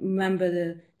might remember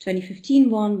the 2015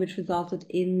 one, which resulted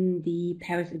in the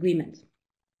Paris Agreement.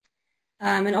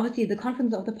 And obviously, the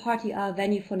conferences of the party are a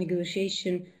venue for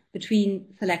negotiation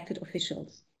between selected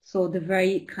officials. So the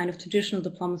very kind of traditional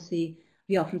diplomacy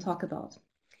we often talk about.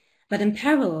 But in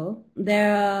parallel,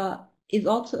 there is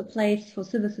also a place for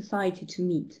civil society to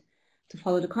meet, to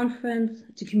follow the conference,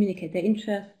 to communicate their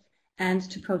interests, and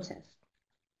to protest.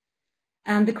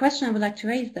 And the question I would like to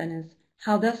raise then is,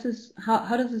 how does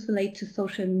this relate to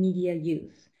social media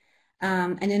use?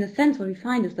 And in a sense, what we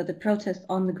find is that the protest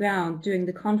on the ground during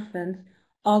the conference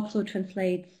also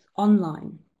translates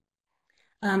online.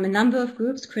 A number of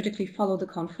groups critically follow the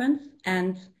conference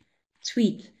and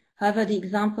tweet. However, the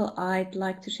example I'd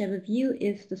like to share with you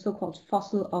is the so-called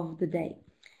Fossil of the Day.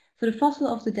 So the Fossil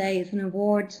of the Day is an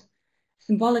award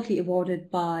symbolically awarded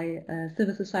by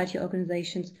civil society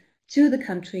organizations to the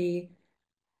country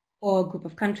or group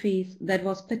of countries that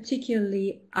was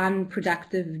particularly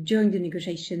unproductive during the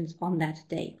negotiations on that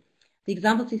day. The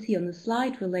examples you see on the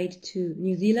slide relate to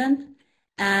New Zealand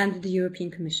and the European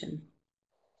Commission.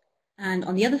 And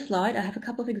on the other slide, I have a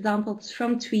couple of examples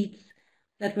from tweets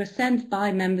that were sent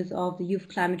by members of the Youth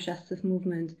Climate Justice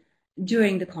Movement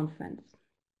during the conference.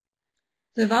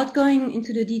 So without going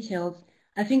into the details,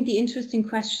 I think the interesting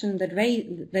question that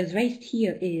is raised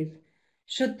here is,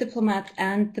 should diplomats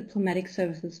and diplomatic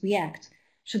services react?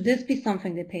 Should this be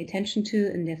something they pay attention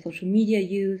to in their social media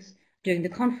use during the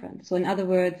conference? So in other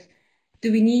words,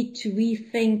 do we need to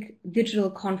rethink digital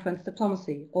conference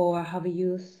diplomacy, or how we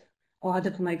use, or how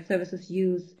diplomatic services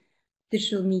use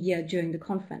digital media during the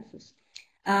conferences?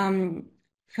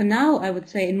 For now, I would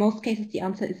say in most cases the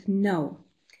answer is no.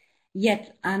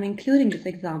 Yet I'm including this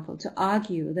example to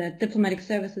argue that diplomatic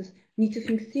services need to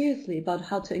think seriously about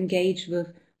how to engage with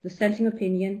dissenting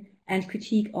opinion and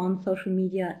critique on social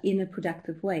media in a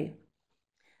productive way.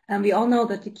 And we all know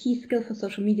that the key skill for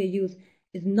social media use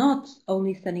is not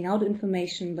only sending out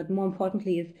information, but more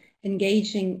importantly is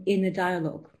engaging in a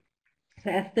dialogue. So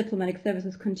as diplomatic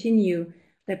services continue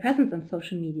their presence on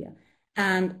social media,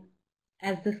 and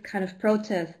as this kind of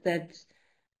protest that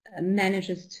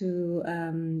manages to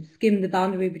skim the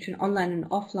boundary between online and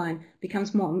offline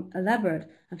becomes more elaborate,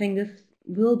 I think this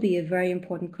will be a very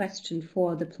important question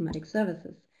for diplomatic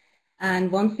services.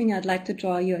 And one thing I'd like to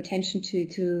draw your attention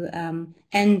to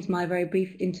end my very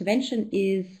brief intervention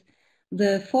is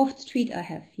the fourth tweet I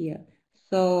have here.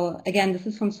 So again, this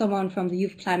is from someone from the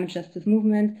Youth Climate Justice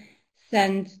Movement,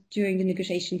 sent during the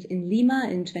negotiations in Lima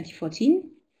in 2014.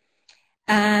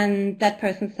 And that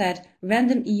person said,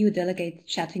 random EU delegates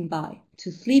chatting by,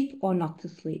 to sleep or not to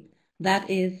sleep? That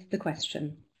is the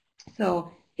question.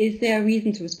 So is there a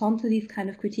reason to respond to these kind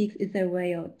of critiques? Is there a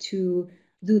way to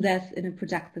do this in a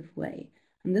productive way?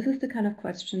 And this is the kind of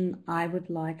question I would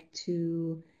like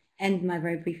to end my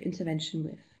very brief intervention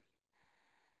with.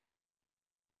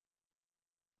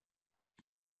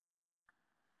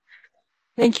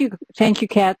 Thank you,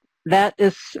 Kat. That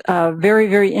is a very,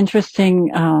 very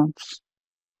interesting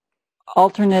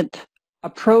alternate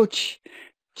approach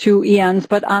to Ilan's.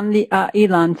 But on the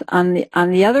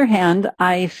on the other hand,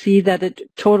 I see that it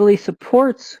totally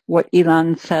supports what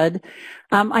Ilan said.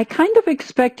 I kind of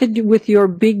expected, with your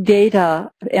big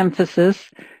data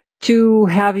emphasis, to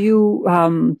have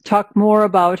you talk more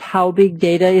about how big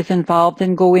data is involved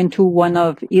and go into one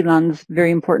of Ilan's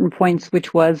very important points,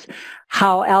 which was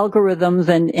how algorithms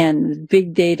and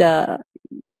big data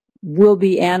will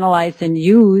be analyzed and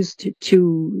used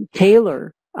to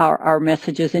tailor our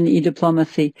messages in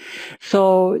e-diplomacy.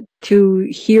 So to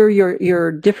hear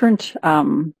your different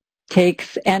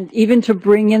takes, and even to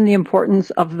bring in the importance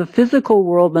of the physical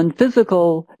world and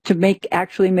physical to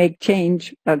actually make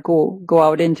change, go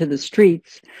out into the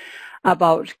streets,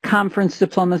 about conference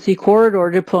diplomacy,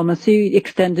 corridor diplomacy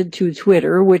extended to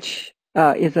Twitter, which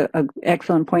is an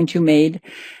excellent point you made.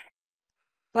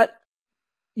 But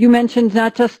you mentioned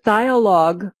not just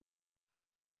dialogue,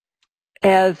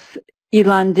 as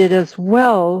Ilan did as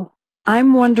well.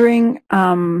 I'm wondering,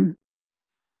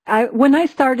 when I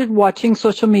started watching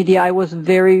social media, I was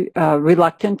very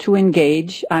reluctant to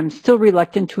engage. I'm still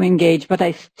reluctant to engage, but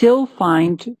I still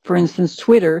find, for instance,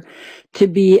 Twitter to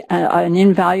be an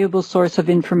invaluable source of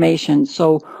information.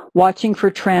 So watching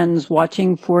for trends,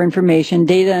 watching for information,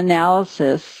 data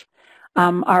analysis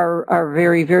are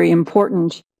very, very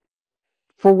important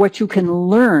for what you can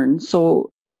learn.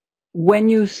 So when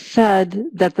you said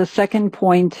that the second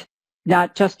point,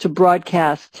 not just to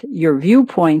broadcast your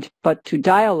viewpoint, but to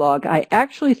dialogue, I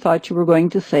actually thought you were going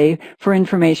to say for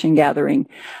information gathering.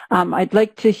 I'd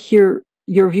like to hear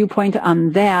your viewpoint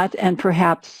on that, and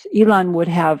perhaps Ilan would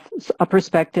have a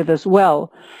perspective as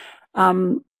well.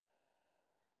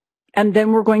 And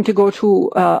then we're going to go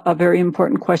to a very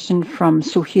important question from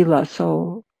Suhaila.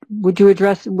 So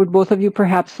would both of you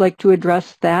perhaps like to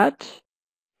address that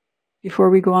before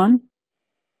we go on?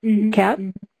 Kat?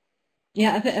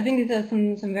 Yeah, I think these are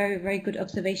some very, very good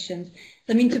observations.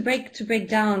 So, I mean, to break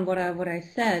down what I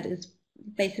said is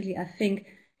basically, I think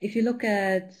if you look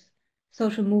at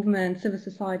social movement, civil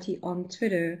society on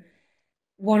Twitter,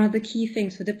 one of the key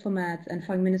things for diplomats and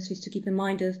foreign ministries to keep in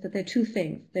mind is that there are two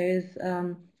things. There is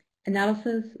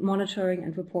analysis, monitoring,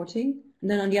 and reporting. And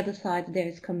then on the other side, there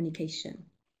is communication.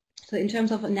 So in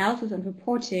terms of analysis and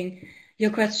reporting,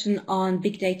 your question on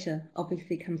big data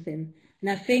obviously comes in. And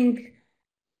I think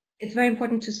it's very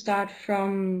important to start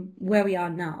from where we are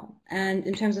now. And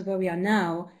in terms of where we are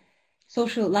now,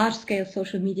 large-scale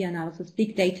social media analysis,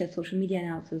 big data social media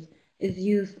analysis is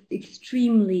used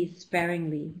extremely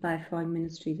sparingly by foreign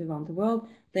ministries around the world.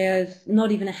 There's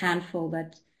not even a handful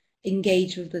that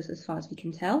engage with this as far as we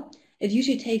can tell. It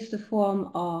usually takes the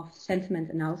form of sentiment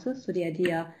analysis, so the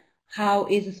idea, how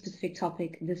is a specific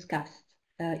topic discussed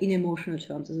in emotional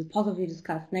terms? Is it positively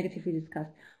discussed, negatively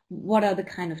discussed? What are the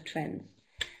kind of trends?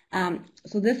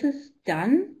 So this is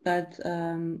done, but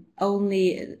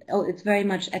it's very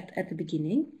much at the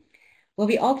beginning. What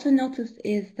we also noticed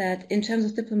is that in terms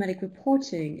of diplomatic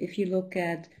reporting, if you look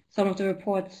at some of the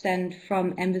reports sent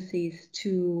from embassies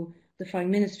to the foreign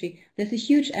ministry, there's a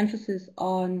huge emphasis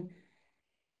on,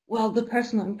 well, the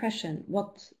personal impression,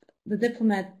 what the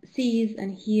diplomat sees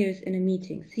and hears in a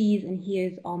meeting, sees and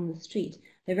hears on the street.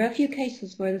 There are a few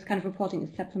cases where this kind of reporting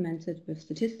is supplemented with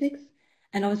statistics,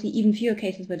 and obviously even fewer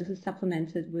cases where this is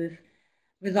supplemented with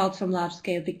results from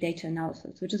large-scale big data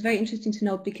analysis, which is very interesting to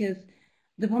note because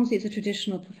diplomacy is a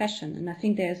traditional profession, and I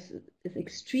think there's this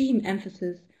extreme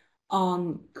emphasis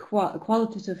on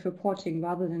qualitative reporting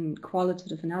rather than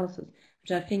qualitative analysis,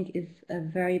 which I think is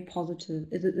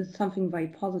is something very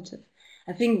positive.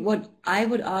 I think what I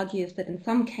would argue is that in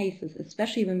some cases,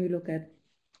 especially when we look at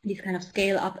these kind of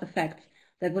scale-up effects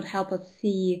that would help us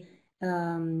see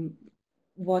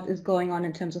what is going on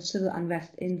in terms of civil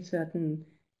unrest in certain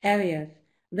areas,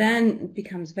 then it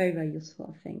becomes very, very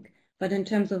useful, I think. But in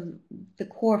terms of the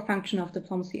core function of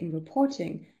diplomacy in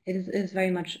reporting, it is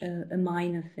very much a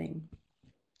minor thing.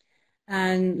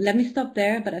 And let me stop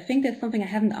there, but I think there's something I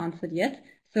haven't answered yet,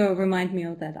 so remind me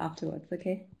of that afterwards,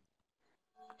 okay?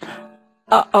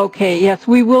 Okay, yes,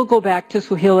 we will go back to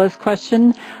Suhaila's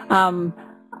question.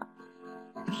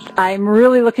 I'm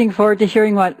really looking forward to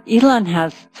hearing what Ilan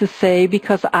has to say,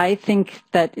 because I think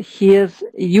that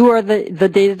you are the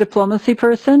data diplomacy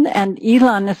person, and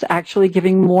Ilan is actually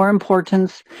giving more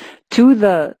importance to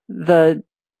the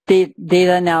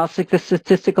data analysis, the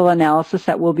statistical analysis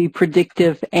that will be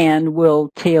predictive and will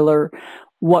tailor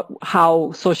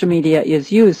how social media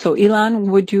is used. So Ilan,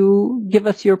 would you give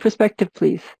us your perspective,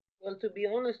 please? Well, to be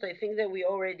honest, I think that we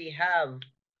already have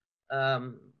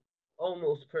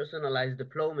almost personalized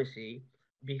diplomacy,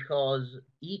 because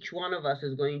each one of us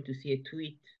is going to see a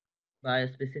tweet by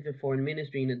a specific foreign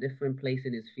ministry in a different place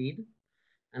in his feed,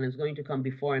 and it's going to come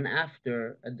before and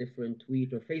after a different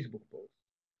tweet or Facebook post.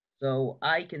 So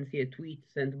I can see a tweet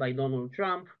sent by Donald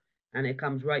Trump, and it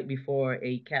comes right before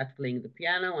a cat playing the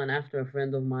piano and after a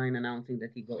friend of mine announcing that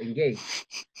he got engaged.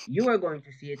 You are going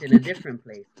to see it in a different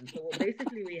place. And so what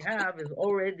basically we have is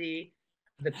already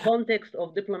the context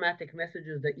of diplomatic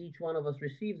messages that each one of us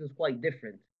receives is quite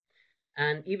different.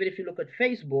 And even if you look at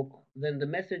Facebook, then the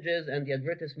messages and the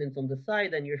advertisements on the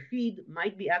side and your feed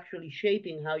might be actually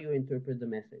shaping how you interpret the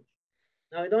message.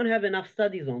 Now, I don't have enough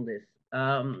studies on this.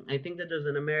 I think that there's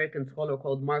an American scholar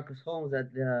called Marcus Holmes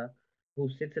who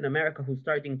sits in America who's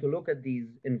starting to look at these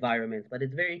environments. But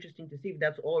it's very interesting to see if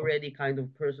that's already kind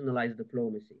of personalized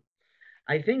diplomacy.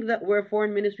 I think that where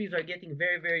foreign ministries are getting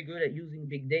very, very good at using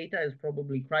big data is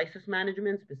probably crisis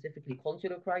management, specifically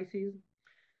consular crises.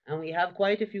 And we have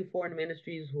quite a few foreign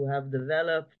ministries who have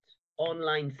developed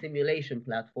online simulation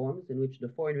platforms in which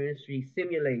the foreign ministry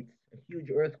simulates a huge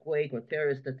earthquake or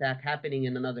terrorist attack happening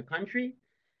in another country,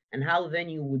 and how then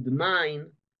you would mine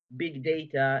big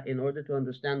data in order to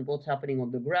understand what's happening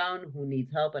on the ground, who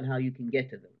needs help, and how you can get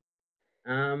to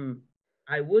them.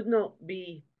 I would not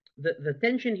be the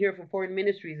tension here for foreign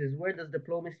ministries is, where does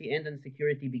diplomacy end and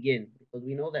security begin? Because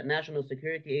we know that national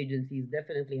security agencies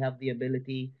definitely have the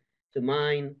ability to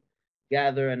mine,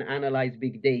 gather, and analyze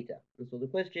big data. And so the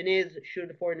question is,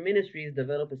 should foreign ministries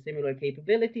develop a similar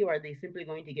capability, or are they simply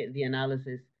going to get the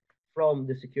analysis from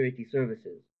the security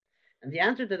services? And the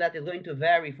answer to that is going to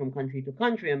vary from country to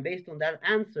country. And based on that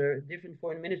answer, different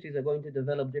foreign ministries are going to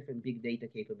develop different big data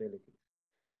capabilities.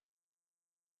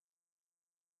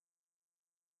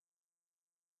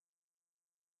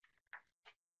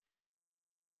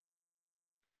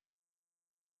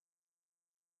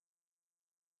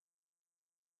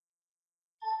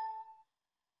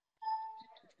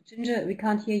 Ginger, we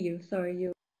can't hear you. Sorry,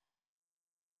 you.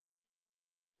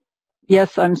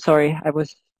 Yes, I'm sorry. I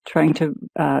was trying to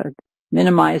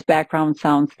minimize background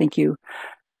sounds. Thank you.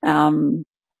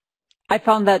 I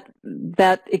found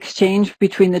that exchange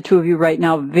between the two of you right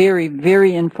now very,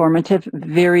 very informative,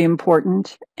 very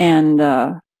important,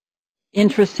 and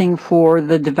interesting for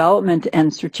the development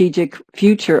and strategic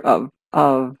future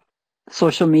of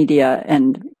social media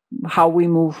and how we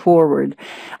move forward.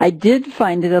 I did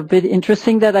find it a bit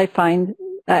interesting that I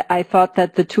thought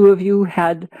that the two of you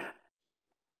had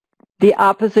the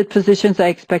opposite positions I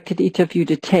expected each of you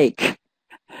to take.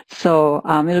 So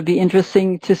it'll be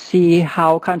interesting to see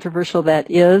how controversial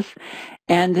that is,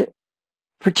 and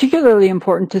particularly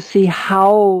important to see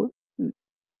how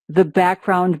the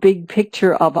background big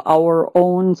picture of our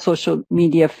own social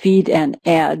media feed and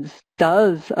ads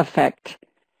does affect.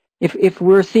 If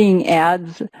we're seeing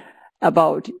ads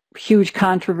about huge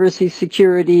controversy,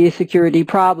 security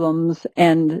problems,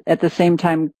 and at the same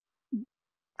time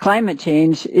climate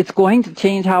change, it's going to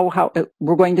change how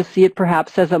we're going to see it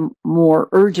perhaps as a more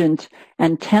urgent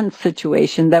and tense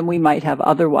situation than we might have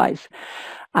otherwise.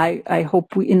 I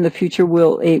hope we in the future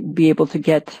will be able to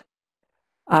get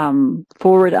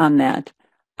forward on that.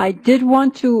 I did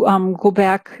want to go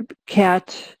back,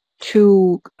 Kat,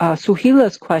 to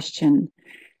Suheila's question.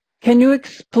 Can you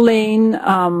explain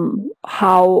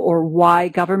how or why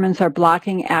governments are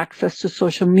blocking access to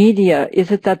social media? Is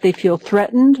it that they feel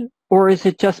threatened, or is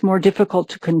it just more difficult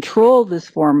to control this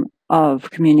form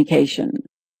of communication?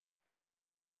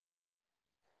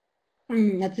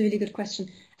 That's a really good question.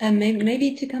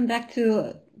 Maybe to come back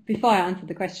to, before I answer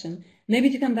the question, maybe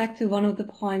to come back to one of the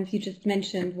points you just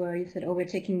mentioned where you said, oh, we're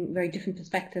taking very different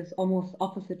perspectives, almost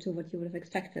opposite to what you would have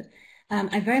expected.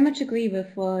 I very much agree with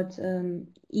what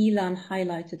Ilan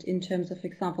highlighted in terms of, for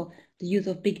example, the use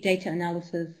of big data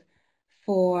analysis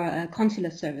for consular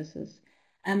services.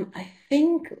 I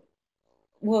think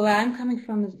where I'm coming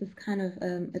from is this kind of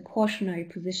a cautionary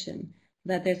position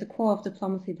that there's a core of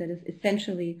diplomacy that is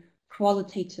essentially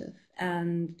qualitative,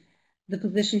 and the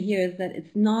position here is that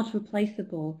it's not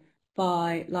replaceable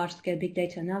by large-scale big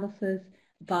data analysis,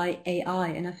 by AI,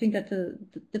 and I think that the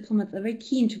diplomats are very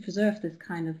keen to preserve this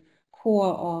kind of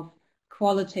core of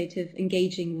qualitative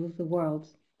engaging with the world.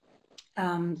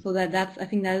 So I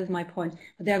think that is my point.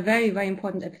 But there are very, very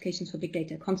important applications for big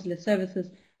data, consular services,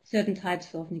 certain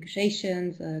types of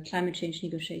negotiations, climate change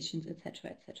negotiations, etc.,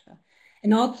 etc.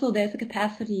 And also there's a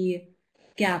capacity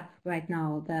gap right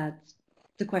now that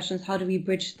the question is, how do we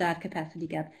bridge that capacity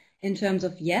gap in terms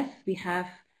of, yes, we have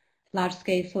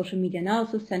large-scale social media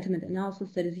analysis, sentiment analysis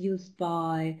that is used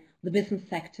by the business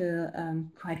sector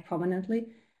quite prominently.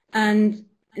 And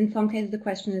in some cases, the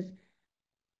question is,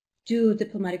 do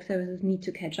diplomatic services need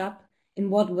to catch up? In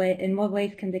what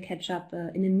ways can they catch up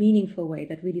in a meaningful way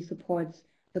that really supports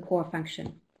the core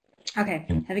function? Okay,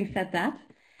 having said that,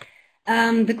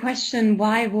 the question,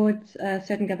 why would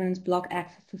certain governments block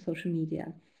access to social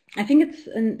media? I think it's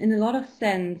in a lot of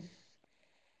sense,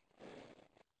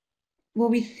 what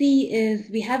we see is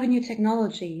we have a new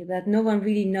technology that no one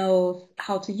really knows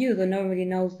how to use, or no one really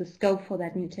knows the scope for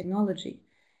that new technology.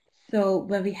 So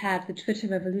when we had the Twitter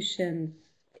revolutions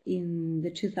in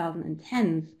the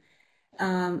 2010s,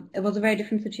 it was a very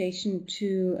different situation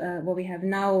to what we have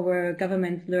now, where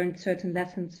governments learned certain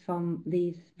lessons from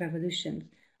these revolutions.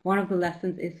 One of the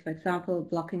lessons is, for example,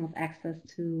 blocking of access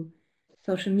to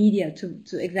social media to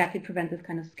exactly prevent this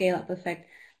kind of scale-up effect.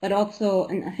 But also,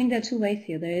 and I think there are two ways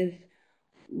here. There is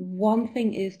one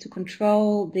thing is to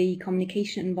control the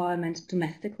communication environment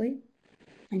domestically,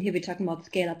 and here we're talking about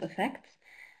scale-up effects.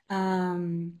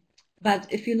 But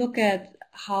if you look at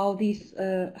how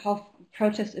how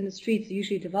protest in the streets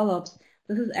usually develops,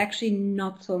 this is actually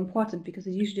not so important because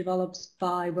it usually develops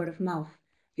by word of mouth.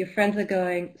 Your friends are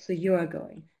going, so you are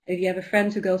going. If you have a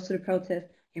friend who goes to the protest,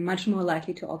 you're much more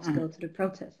likely to also go to the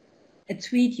protest. A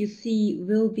tweet you see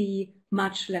will be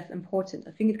much less important.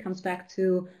 I think it comes back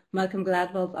to Malcolm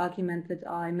Gladwell's argument that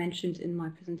I mentioned in my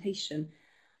presentation.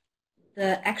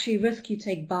 The actual risk you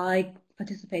take by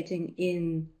participating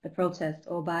in a protest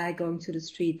or by going to the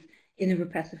streets in a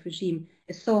repressive regime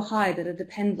is so high that it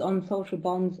depends on social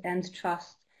bonds and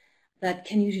trust that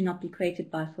can usually not be created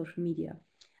by social media.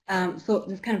 So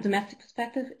this kind of domestic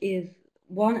perspective is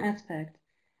one aspect,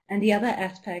 and the other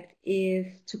aspect is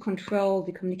to control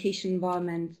the communication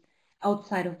environment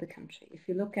outside of the country. If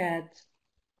you look at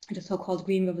the so-called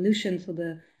Green Revolution, so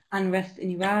the unrest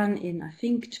in Iran in, I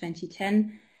think,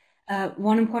 2010,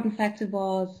 one important factor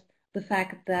was the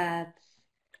fact that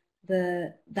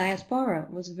the diaspora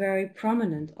was very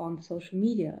prominent on social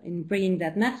media in bringing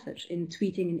that message, in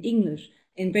tweeting in English,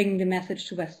 in bringing the message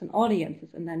to Western audiences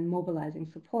and then mobilizing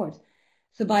support.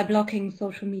 So by blocking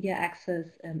social media access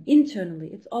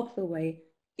internally, it's also a way,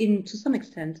 to some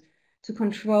extent, to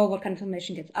control what kind of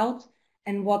information gets out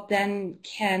and what kind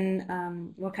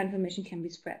of information can be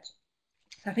spread.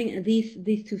 So I think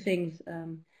these two things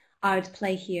are at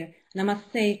play here. And I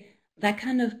must say that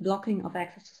kind of blocking of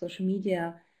access to social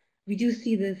media, we do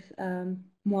see this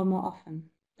more and more often.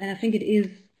 And I think it is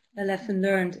a lesson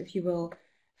learned, if you will,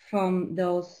 from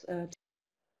those.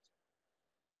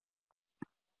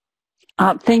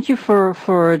 Thank you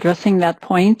for addressing that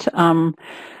point.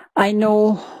 I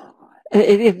know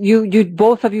you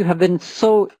both of you have been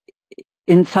so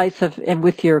incisive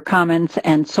with your comments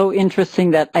and so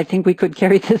interesting that I think I could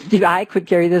carry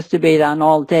this debate on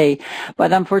all day.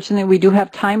 But unfortunately, we do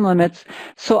have time limits.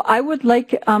 So I would like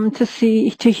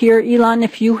to hear, Ilan,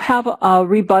 if you have a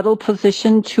rebuttal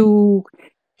position to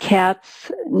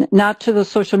Kat's, not to the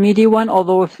social media one,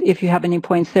 although if you have any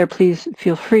points there, please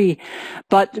feel free.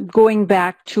 But going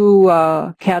back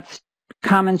to Kat's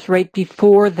comments right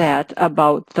before that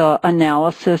about the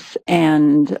analysis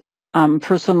and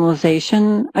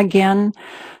personalization again,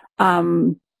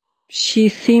 she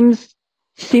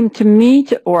seemed to me,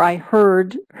 or I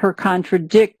heard her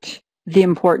contradict the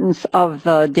importance of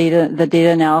the data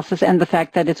analysis and the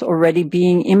fact that it's already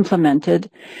being implemented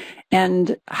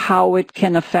and how it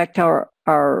can affect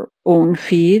our own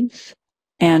feeds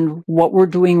and what we're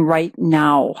doing right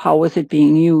now. How is it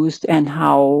being used and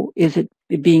how is it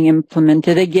being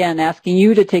implemented? Again, asking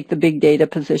you to take the big data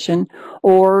position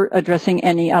or addressing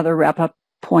any other wrap-up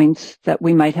points that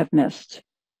we might have missed.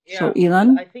 Yeah, so,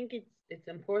 Ilan? I think it's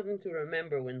important to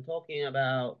remember when talking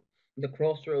about the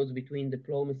crossroads between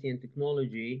diplomacy and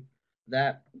technology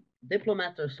that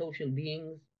diplomats are social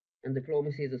beings and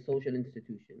diplomacy is a social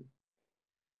institution.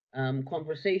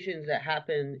 Conversations that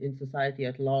happen in society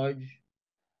at large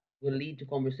will lead to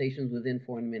conversations within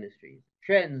foreign ministries.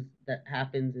 Trends that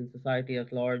happens in society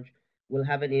at large will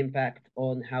have an impact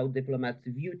on how diplomats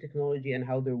view technology and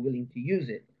how they're willing to use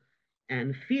it.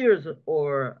 And fears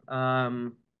or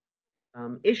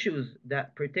issues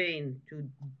that pertain to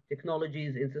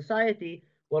technologies in society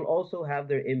will also have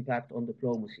their impact on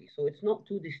diplomacy. So it's not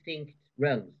two distinct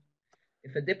realms.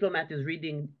 If a diplomat is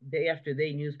reading day after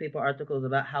day newspaper articles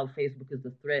about how Facebook is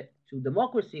a threat to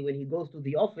democracy, when he goes to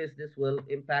the office, this will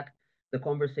impact the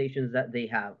conversations that they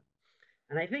have.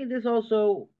 And I think this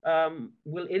also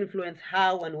will influence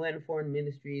how and when foreign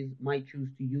ministries might choose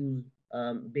to use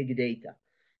big data.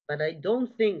 But I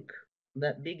don't think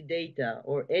that big data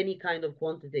or any kind of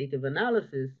quantitative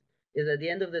analysis is at the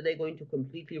end of the day going to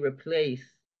completely replace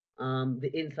the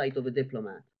insight of a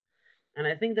diplomat. And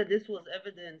I think that this was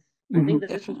evidence. I think that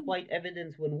this was quite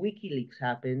evidence when WikiLeaks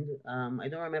happened. I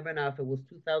don't remember now if it was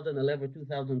 2011 or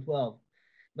 2012.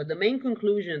 But the main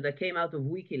conclusion that came out of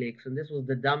WikiLeaks, and this was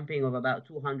the dumping of about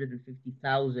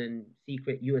 250,000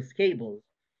 secret US cables,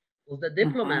 was that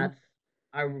diplomats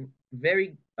are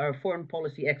foreign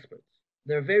policy experts.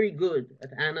 They're very good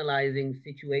at analyzing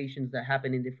situations that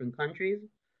happen in different countries,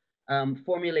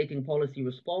 formulating policy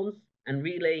response, and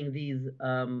relaying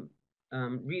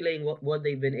what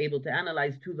they've been able to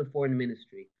analyze to the foreign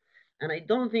ministry. And I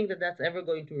don't think that that's ever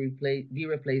going to be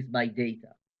replaced by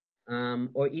data,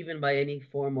 or even by any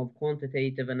form of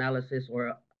quantitative analysis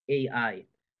or AI.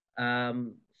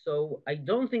 So I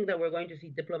don't think that we're going to see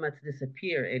diplomats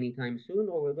disappear anytime soon,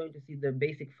 or we're going to see the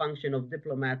basic function of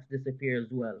diplomats disappear as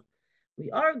well. We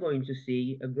are going to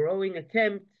see a growing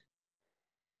attempt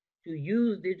to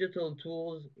use digital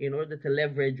tools in order to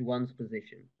leverage one's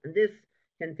position. And this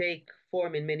can take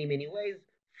form in many, many ways,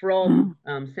 from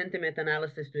sentiment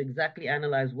analysis to exactly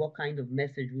analyze what kind of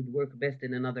message would work best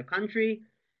in another country,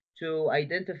 to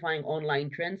identifying online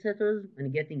trendsetters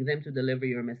and getting them to deliver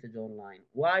your message online.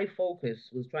 Why Focus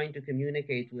was trying to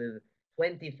communicate with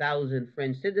 20,000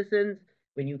 French citizens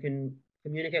when you can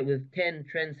communicate with 10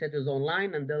 trendsetters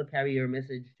online and they'll carry your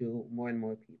message to more and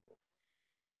more people.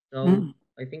 So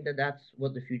I think that that's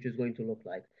what the future is going to look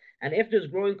like. And if there's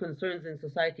growing concerns in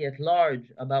society at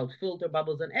large about filter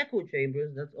bubbles and echo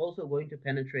chambers, that's also going to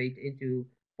penetrate into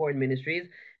foreign ministries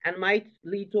and might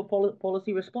lead to a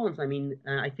policy response. I mean,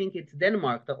 I think it's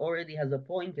Denmark that already has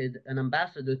appointed an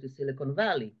ambassador to Silicon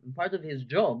Valley. And part of his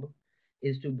job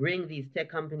is to bring these tech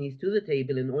companies to the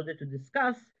table in order to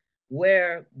discuss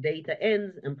where data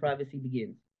ends and privacy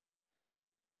begins.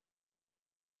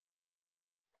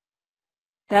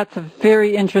 That's a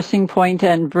very interesting point,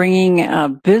 and bringing a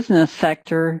business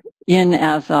sector in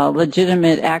as a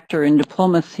legitimate actor in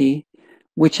diplomacy,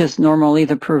 which is normally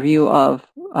the purview of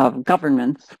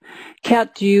governments.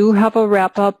 Kat, do you have a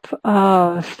wrap-up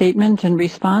statement and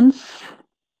response?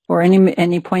 or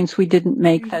any points we didn't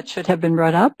make that should have been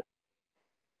brought up?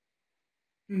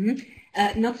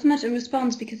 Not so much in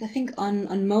response, because I think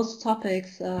on most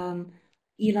topics,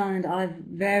 Ilan and I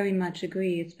very much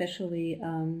agree, especially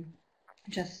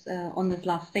just on this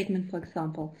last statement, for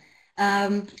example.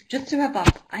 Just to wrap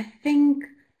up, I think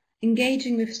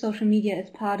engaging with social media is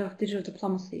part of digital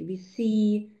diplomacy. We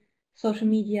see social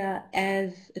media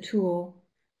as a tool.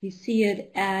 We see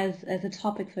it as a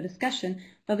topic for discussion,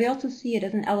 but we also see it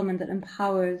as an element that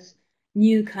empowers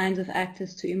new kinds of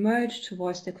actors to emerge, to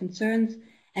voice their concerns,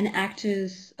 and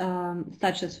actors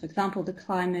such as, for example, the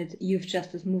climate youth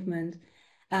justice movement,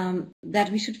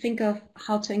 that we should think of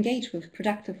how to engage with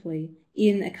productively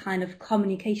in a kind of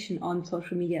communication on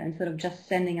social media instead of just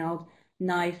sending out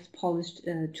nice, polished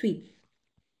tweets.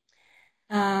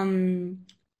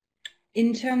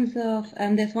 In terms of,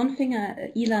 there's one thing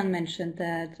Ilan mentioned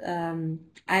that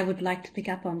I would like to pick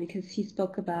up on, because he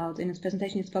spoke about, in his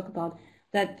presentation, he spoke about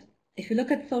that if you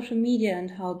look at social media and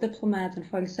how diplomats and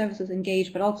foreign services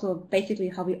engage, but also basically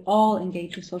how we all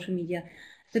engage with social media,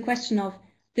 it's a question of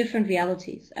different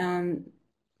realities.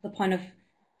 The point of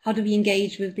how do we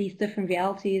engage with these different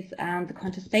realities and the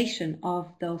contestation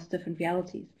of those different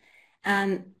realities.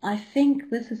 And I think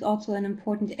this is also an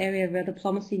important area where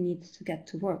diplomacy needs to get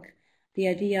to work. The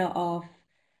idea of,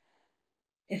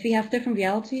 if we have different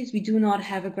realities, we do not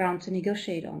have a ground to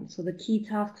negotiate on. So the key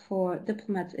task for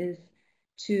diplomats is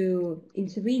to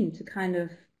intervene, to kind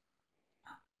of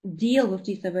deal with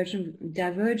these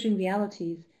diverging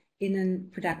realities in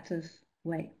a productive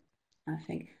way, I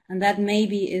think. And that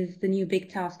maybe is the new big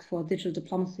task for digital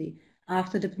diplomacy.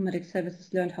 After diplomatic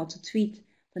services learned how to tweet,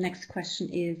 the next question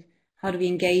is, how do we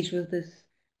engage with this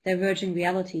diverging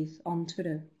realities on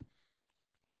Twitter?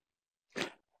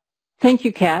 Thank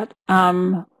you, Kat.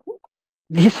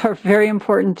 These are very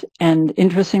important and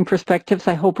interesting perspectives.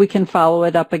 I hope we can follow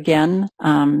it up again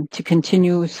to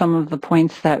continue some of the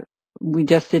points that we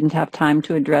just didn't have time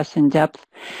to address in depth.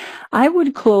 I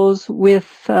would close with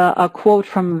a quote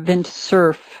from Vint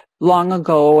Cerf long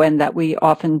ago, and that we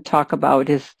often talk about.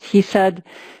 He said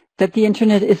that the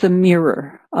internet is a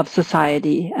mirror of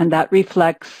society, and that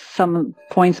reflects some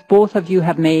points both of you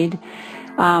have made,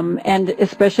 and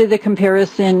especially the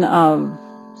comparison of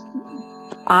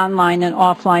online and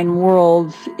offline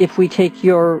worlds. If we take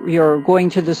your going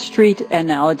to the street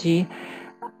analogy,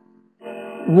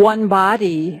 one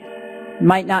body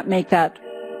might not make that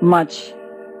much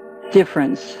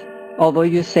difference, although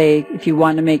you say if you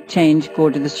want to make change, go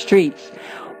to the streets.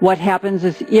 What happens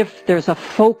is if there's a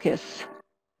focus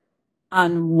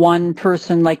on one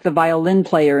person, like the violin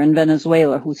player in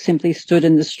Venezuela who simply stood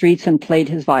in the streets and played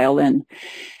his violin,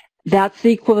 that's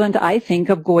the equivalent, I think,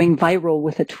 of going viral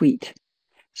with a tweet.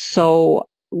 So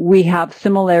we have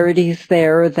similarities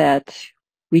there that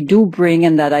we do bring,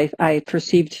 and that I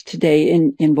perceived today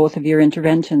in both of your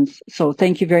interventions. So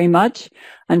thank you very much.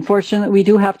 Unfortunately, we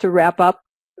do have to wrap up.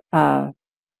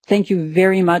 Thank you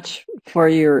very much for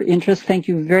your interest. Thank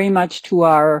you very much to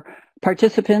our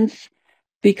participants,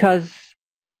 because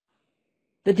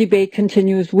the debate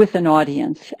continues with an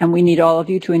audience, and we need all of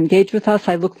you to engage with us.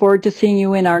 I look forward to seeing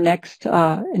you in our next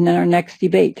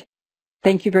debate.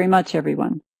 Thank you very much,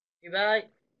 everyone. Bye.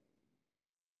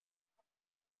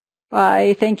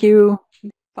 Bye. Thank you.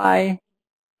 Bye.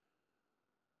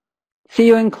 See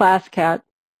you in class, Kat.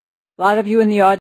 A lot of you in the audience.